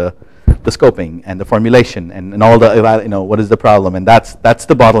crowdsource the scoping and the formulation and all the what is the problem, and that's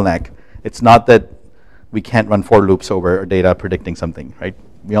the bottleneck. It's not that we can't run for loops over data predicting something, right?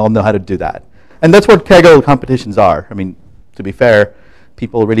 We all know how to do that. And that's what Kaggle competitions are. I mean, to be fair,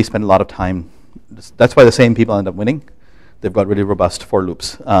 people really spend a lot of time. That's why the same people end up winning. They've got really robust for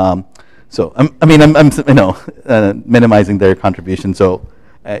loops. So I'm minimizing their contribution. So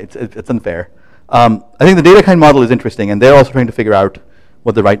it's unfair. I think the data kind model is interesting, and they're also trying to figure out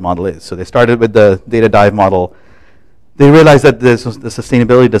what the right model is. So they started with the data dive model. They realized that the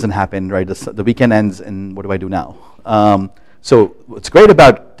sustainability doesn't happen, right? The weekend ends, and what do I do now? So what's great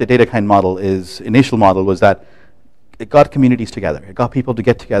about the data kind model initial model was that it got communities together. It got people to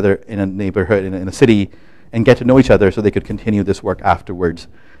get together in a neighborhood, in a city, and get to know each other so they could continue this work afterwards.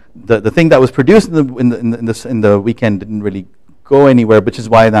 The thing that was produced in the weekend didn't really go anywhere, which is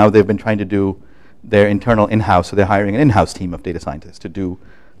why now they've been trying to do their internal in-house. So they're hiring an in-house team of data scientists to do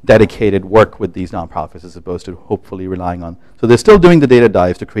dedicated work with these nonprofits as opposed to hopefully relying on. So they're still doing the data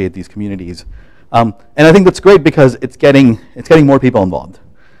dives to create these communities. And I think that's great because it's getting more people involved.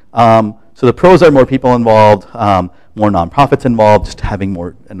 So the pros are more people involved, more nonprofits involved, just having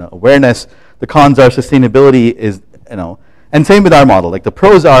more awareness. The cons are sustainability is, and same with our model. Like the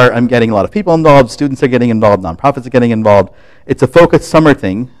pros are I'm getting a lot of people involved, students are getting involved, nonprofits are getting involved. It's a focused summer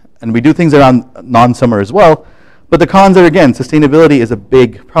thing, and we do things around non-summer as well. But the cons are, again, sustainability is a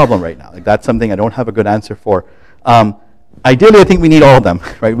big problem right now. Like that's something I don't have a good answer for. Ideally, I think we need all of them,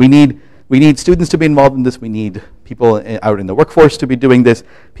 right? We need students to be involved in this. We need people out in the workforce to be doing this.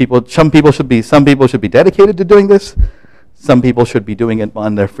 Some people should be dedicated to doing this. Some people should be doing it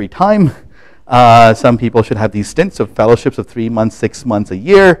on their free time. Some people should have these stints of fellowships of 3 months, 6 months, a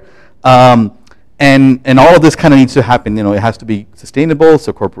year. And all of this kind of needs to happen. It has to be sustainable,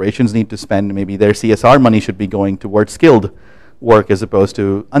 so corporations need to spend, maybe their CSR money should be going towards skilled work as opposed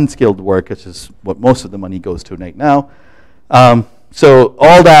to unskilled work, which is what most of the money goes to right now. So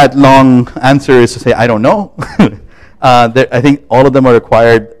all that long answer is to say, I don't know. I think all of them are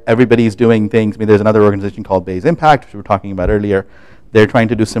required. Everybody's doing things. I mean, there's another organization called Bayes Impact, which we were talking about earlier. They're trying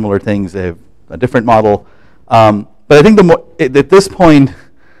to do similar things. They have a different model. But I think at this point,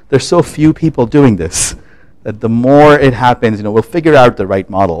 there's so few people doing this that the more it happens, we'll figure out the right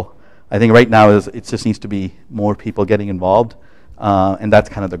model. I think right now it just needs to be more people getting involved. And that's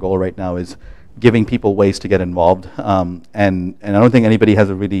kind of the goal right now is giving people ways to get involved. And I don't think anybody has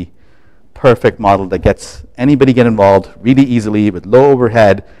a really perfect model that gets anybody get involved really easily with low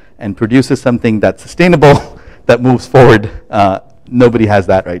overhead and produces something that's sustainable that moves forward. Nobody has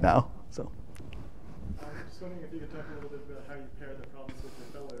that right now. So. I'm just wondering if you could talk a little bit about how you pair the problems with your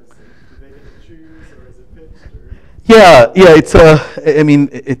fellows. Do they get to choose, or is it pitched?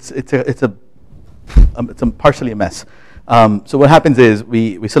 It's partially a mess. So what happens is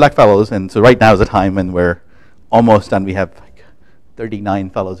we select fellows, and so right now is the time when we're almost done. We have 39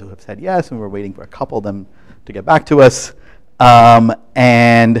 fellows who have said yes, and we're waiting for a couple of them to get back to us.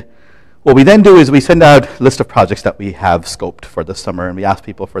 And what we then do is we send out a list of projects that we have scoped for this summer, and we ask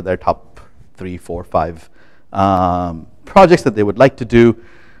people for their top 3, 4, 5 projects that they would like to do.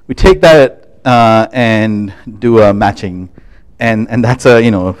 We take that and do a matching. and that's a,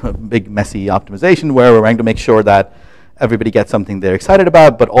 a big messy optimization where we're trying to make sure that everybody gets something they're excited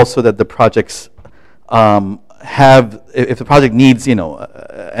about, but also that the projects if the project needs,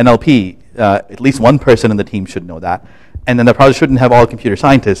 NLP, at least one person in the team should know that. And then the project shouldn't have all computer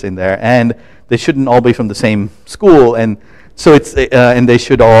scientists in there, and they shouldn't all be from the same school. And so it's, and they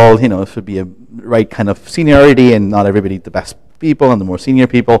should all, should be a right kind of seniority, and not everybody the best people and the more senior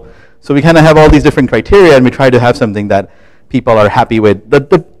people. So we kind of have all these different criteria, and we try to have something that people are happy with.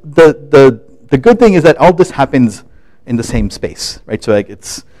 The good thing is that all this happens in the same space, right? So like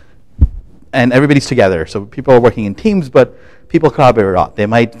and everybody's together. So people are working in teams, but people collaborate a lot. They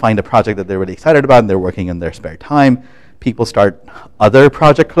might find a project that they're really excited about, and they're working in their spare time. People start other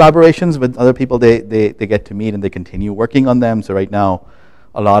project collaborations with other people they get to meet, and they continue working on them. So right now,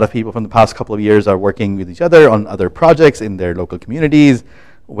 a lot of people from the past couple of years are working with each other on other projects in their local communities,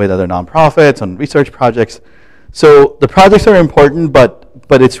 with other nonprofits, on research projects. So the projects are important, but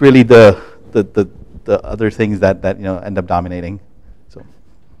it's really the other things that end up dominating. So.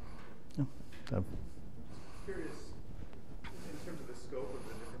 Curious, in terms of the scope of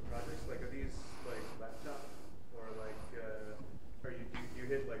the different projects, like are these like laptop or like do you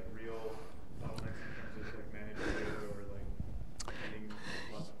hit like real bottlenecks in terms of like managing data or like getting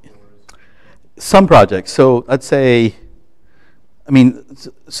lots of cores? Some projects. So let's say,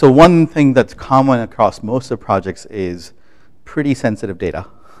 so one thing that's common across most of the projects is pretty sensitive data.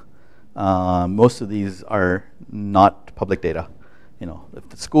 Most of these are not public data. If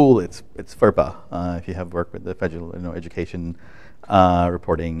the school, it's FERPA. If you have worked with the federal, education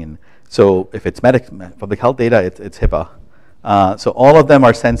reporting, and so if it's public health data, it's HIPAA. So all of them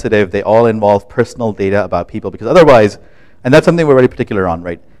are sensitive. They all involve personal data about people, because otherwise, and that's something we're very particular on,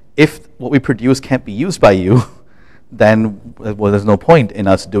 right? If what we produce can't be used by you, then there's no point in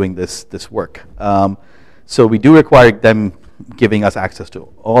us doing this work. So we do require them giving us access to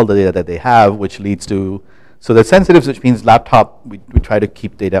all the data that they have, which leads to, so the sensitives, which means laptop, we try to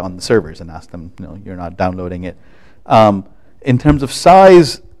keep data on the servers and ask them, you're not downloading it. In terms of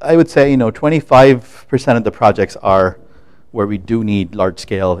size, I would say 25% of the projects are where we do need large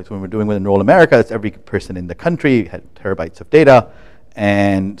scale. Like when we're doing with Enroll America, it's every person in the country had terabytes of data.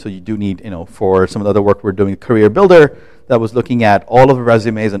 And so you do need, for some of the other work we're doing, Career Builder, that was looking at all of the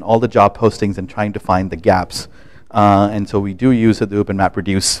resumes and all the job postings and trying to find the gaps. And so we do use Hadoop and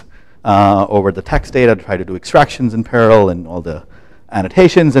MapReduce over the text data to try to do extractions in parallel and all the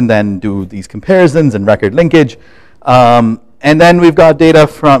annotations, and then do these comparisons and record linkage. And then we've got data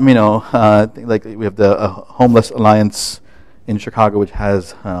from, like we have the Homeless Alliance in Chicago, which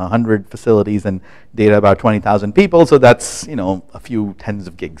has 100 facilities and data about 20,000 people. So that's, a few tens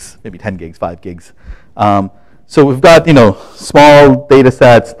of gigs, maybe 10 gigs, 5 gigs. So we've got, small data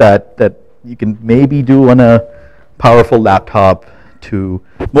sets that you can maybe do on a powerful laptop. To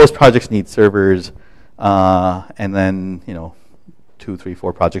most projects need servers, and then 2, 3,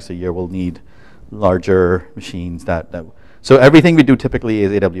 4 projects a year will need larger machines. So everything we do typically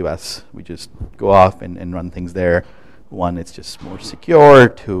is AWS. We just go off and run things there. One, it's just more secure.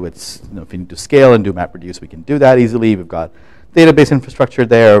 Two, it's if you need to scale and do MapReduce, we can do that easily. We've got database infrastructure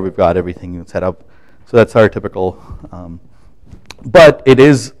there. We've got everything set up. So that's our typical. But it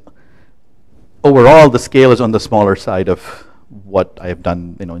is overall the scale is on the smaller side of what I have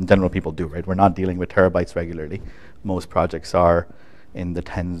done, in general people do, right? We're not dealing with terabytes regularly. Most projects are in the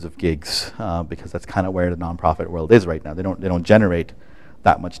tens of gigs because that's kind of where the nonprofit world is right now. They don't generate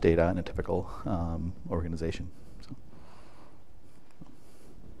that much data in a typical organization. So,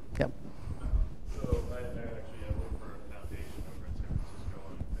 yeah. So I actually work for a foundation over in San Francisco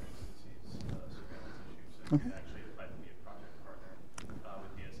on infectious disease surveillance issues, and actually invited me a project partner with the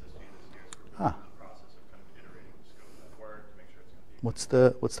SSG this year. So we're in the process of kind of iterating the scope of that work to make sure it's going to be.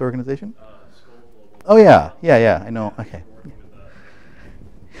 What's the organization? Global. Oh yeah, I know. Okay.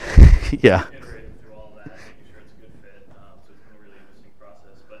 Yeah. Iterating through all that, making sure it's a good fit. So it's been a really interesting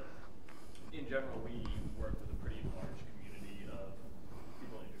process. But in general, we work with a pretty large community of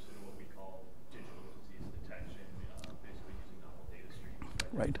people interested in what we call digital disease detection, basically using novel data streams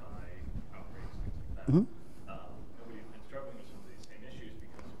to identify outbreaks, things like that. Mm-hmm. And we've been struggling with some of these same issues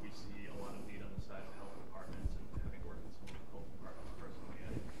because we see a lot of need on the side of health departments, and having worked with some of the health departments personally,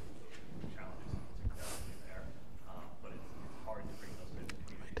 I think there's challenges and success there. But it's hard to bring those types of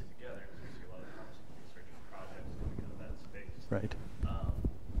communities together because we see a lot of promising research and projects coming out of that space. Right.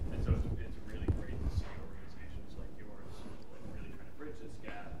 And so it's really great to see organizations like yours really trying to bridge this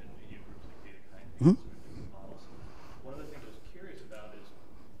gap, and groups like Data Kind Mm-hmm. doing models. One of the things I was curious about is,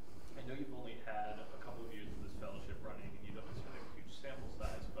 I know you've only had a couple of years of this fellowship running, and you don't necessarily have a huge sample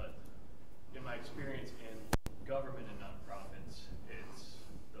size, but in my experience in government and nonprofits,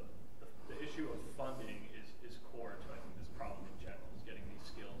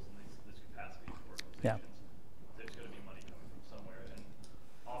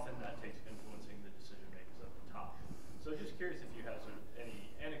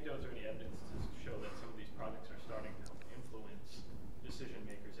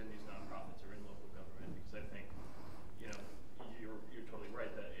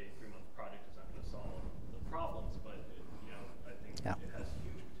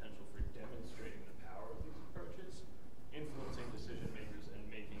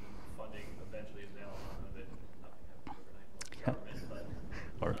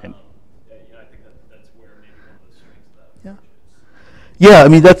 Yeah, I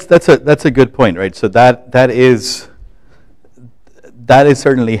mean that's a good point, right? So that is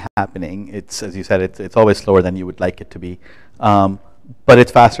certainly happening. It's, as you said, it's always slower than you would like it to be, but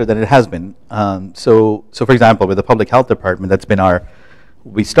it's faster than it has been. So for example, with the public health department, that's been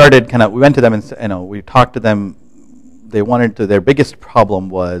we went to them and we talked to them. They wanted to. Their biggest problem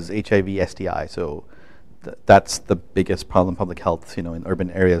was HIV, STI. So that's the biggest problem public health, in urban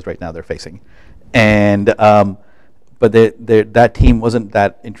areas right now they're facing, and. But that team wasn't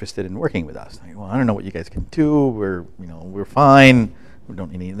that interested in working with us. Like, well, I don't know what you guys can do. We're fine. We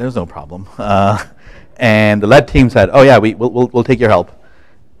don't need. There's no problem. And the lead team said, "Oh yeah, we'll take your help."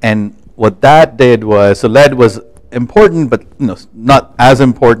 And what that did was, so lead was important, but not as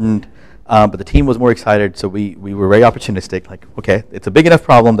important. But the team was more excited, so we were very opportunistic. Like, okay, it's a big enough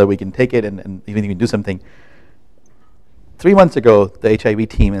problem that we can take it and even do something. 3 months ago, the HIV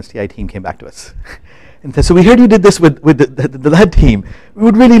team and STI team came back to us. And said, so we heard you did this with the lead team. We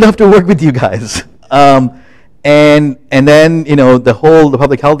would really love to work with you guys. And then the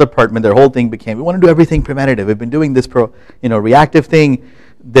public health department, their whole thing became, we want to do everything preventative. We've been doing this reactive thing.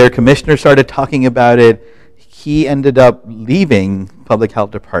 Their commissioner started talking about it. He ended up leaving public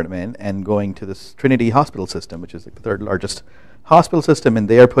health department and going to this Trinity hospital system, which is the third largest hospital system, and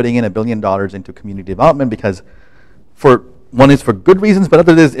they are putting in $1 billion into community development because one is for good reasons, but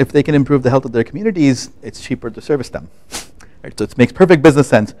other is if they can improve the health of their communities, it's cheaper to service them. Right, so it makes perfect business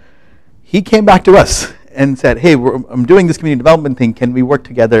sense. He came back to us and said, hey, I'm doing this community development thing. Can we work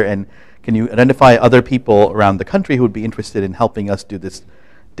together, and can you identify other people around the country who would be interested in helping us do this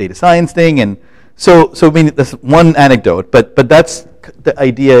data science thing? And so I mean, that's one anecdote, but that's the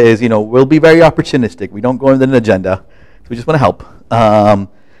idea is, we'll be very opportunistic. We don't go with an agenda. So we just want to help.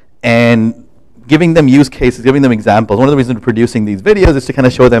 And giving them use cases, giving them examples. One of the reasons we're producing these videos is to kind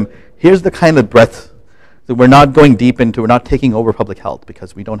of show them, here's the kind of breadth that we're not going deep into. We're not taking over public health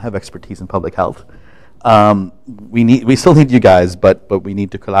because we don't have expertise in public health. We still need you guys, but we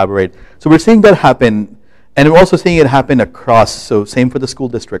need to collaborate. So we're seeing that happen, and we're also seeing it happen across. So same for the school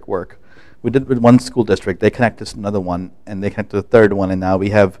district work. We did with one school district. They connect us to another one, and they connect to the third one, and now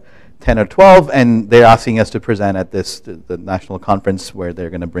we have 10 or 12, and they're asking us to present at the national conference where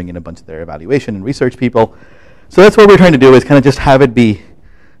they're going to bring in a bunch of their evaluation and research people. So that's what we're trying to do, is kind of just have it be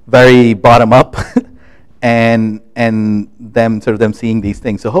very bottom up and them seeing these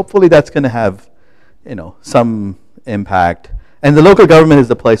things. So hopefully that's going to have some impact. And the local government is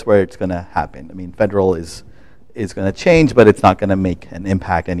the place where it's going to happen. I mean, federal is going to change, but it's not going to make an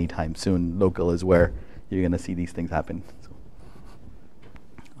impact anytime soon. Local is where you're going to see these things happen.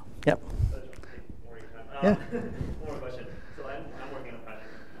 Yep. Yeah. One more question. So I'm working on a project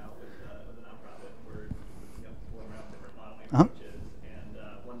right now with a nonprofit. We're pulling around different modeling approaches, and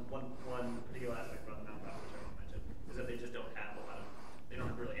one particular aspect about the nonprofit which I want to mention is that they just don't have they don't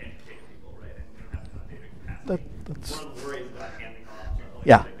have really educated people, right? And they don't have enough data capacity. One of the worries about handing off a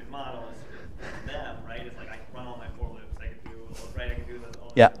predictive model is them, right? It's like I can run all my for loops, I can do all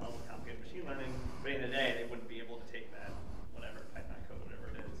the complicated machine learning, but in the day they wouldn't be able to take that Python code, whatever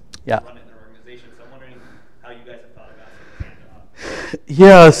it is. Run it in their organization. So I'm wondering how you guys have thought about handoff.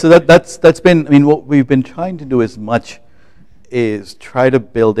 Yeah, so that's been, I mean, what we've been trying to do as much is try to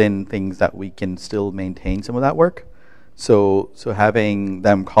build in things that we can still maintain some of that work. So having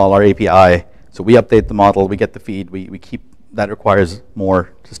them call our API, so we update the model, we get the feed, we keep, that requires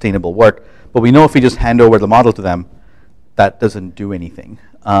more sustainable work. But we know if we just hand over the model to them, that doesn't do anything.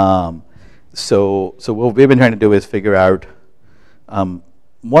 So what we've been trying to do is figure out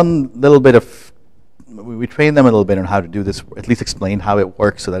one little bit of, we train them a little bit on how to do this, at least explain how it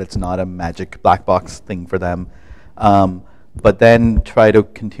works so that it's not a magic black box thing for them. But then try to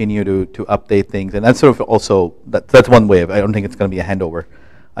continue to update things. And that's sort of also, that's one way of, I don't think it's going to be a handover.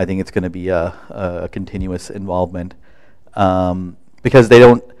 I think it's going to be a continuous involvement. Because they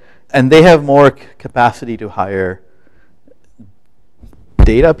don't, and they have more capacity to hire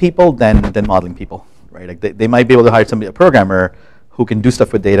data people than modeling people, right? Like they might be able to hire somebody, a programmer, who can do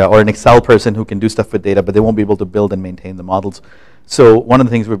stuff with data, or an Excel person who can do stuff with data, but they won't be able to build and maintain the models. So one of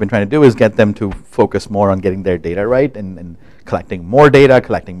the things we've been trying to do is get them to focus more on getting their data right and collecting more data,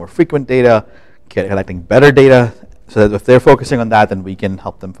 collecting more frequent data, collecting better data, so that if they're focusing on that, then we can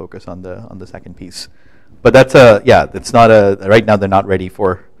help them focus on the second piece. But that's it's not right now they're not ready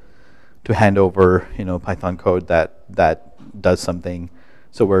to hand over Python code that does something.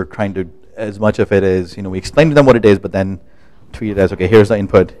 So we're trying to, as much of it is, we explain to them what it is, but then treat it as, okay, here's the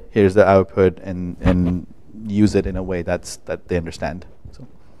input, here's the output, and use it in a way that they understand. So,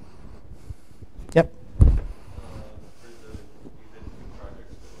 yep.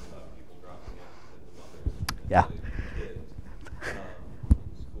 Yeah.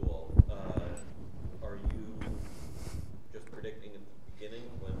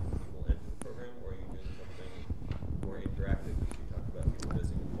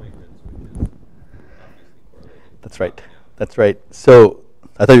 right. That's right. So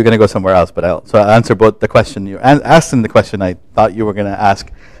I thought you were going to go somewhere else, but I'll answer both the question you asked and the question I thought you were going to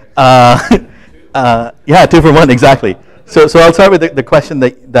ask. Yeah, 2 for 1, exactly. So I'll start with the question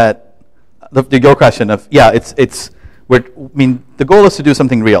your question of, yeah, the goal is to do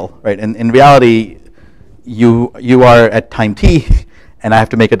something real, right? And in reality, you are at time t, and I have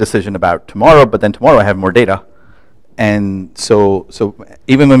to make a decision about tomorrow, but then tomorrow I have more data. And so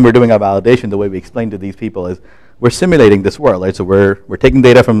even when we're doing our validation, the way we explain to these people is we're simulating this world, right? So we're taking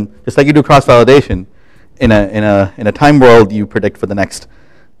data from, just like you do cross-validation, in a time world, you predict for the next,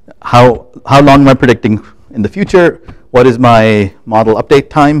 how long am I predicting in the future? What is my model update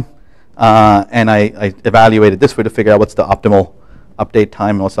time? And I evaluated this way to figure out what's the optimal update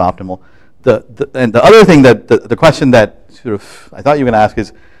time and what's the optimal. And the other thing the question that sort of I thought you were going to ask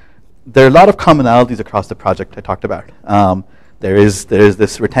is, there are a lot of commonalities across the project I talked about. There is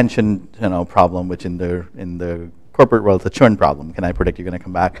this retention problem, which in the corporate world is a churn problem. Can I predict you're going to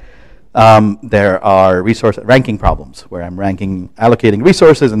come back? There are resource ranking problems where I'm allocating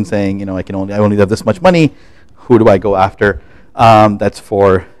resources and saying, I only have this much money. Who do I go after? That's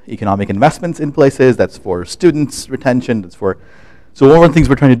for economic investments in places. That's for students retention. So one of the things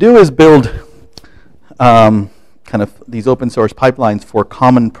we're trying to do is build kind of these open source pipelines for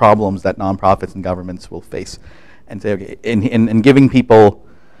common problems that nonprofits and governments will face, and say, okay, in giving people.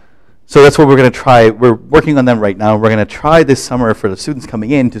 So that's what we're going to try. We're working on them right now. We're going to try this summer for the students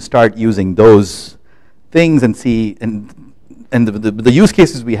coming in to start using those things and see, and the use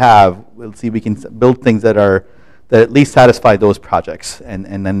cases we have, we'll see we can build things that at least satisfy those projects,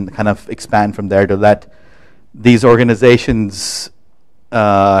 and then kind of expand from there to let these organizations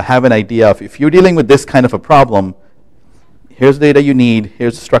have an idea of, if you're dealing with this kind of a problem, here's the data you need,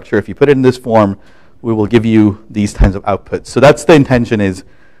 here's the structure. If you put it in this form, we will give you these kinds of outputs. So that's the intention, is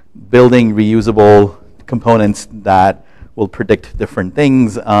building reusable components that will predict different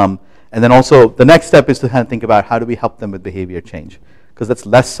things. And then also the next step is to kind of think about how do we help them with behavior change, because that's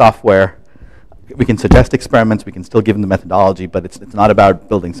less software. We can suggest experiments, we can still give them the methodology, but it's not about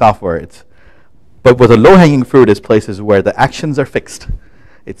building software. But with the low-hanging fruit is places where the actions are fixed.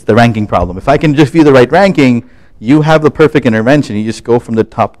 It's the ranking problem. If I can just view the right ranking, you have the perfect intervention. You just go from the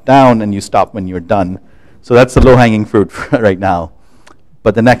top down and you stop when you're done. So that's the low-hanging fruit right now.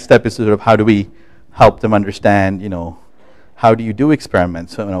 But the next step is sort of how do we help them understand, how do you do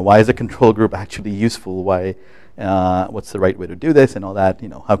experiments? So, why is a control group actually useful? Why, what's the right way to do this and all that?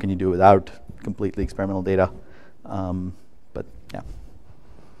 How can you do it without completely experimental data? But yeah.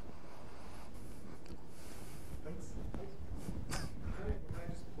 Thanks. Can I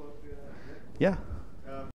just plug Yeah.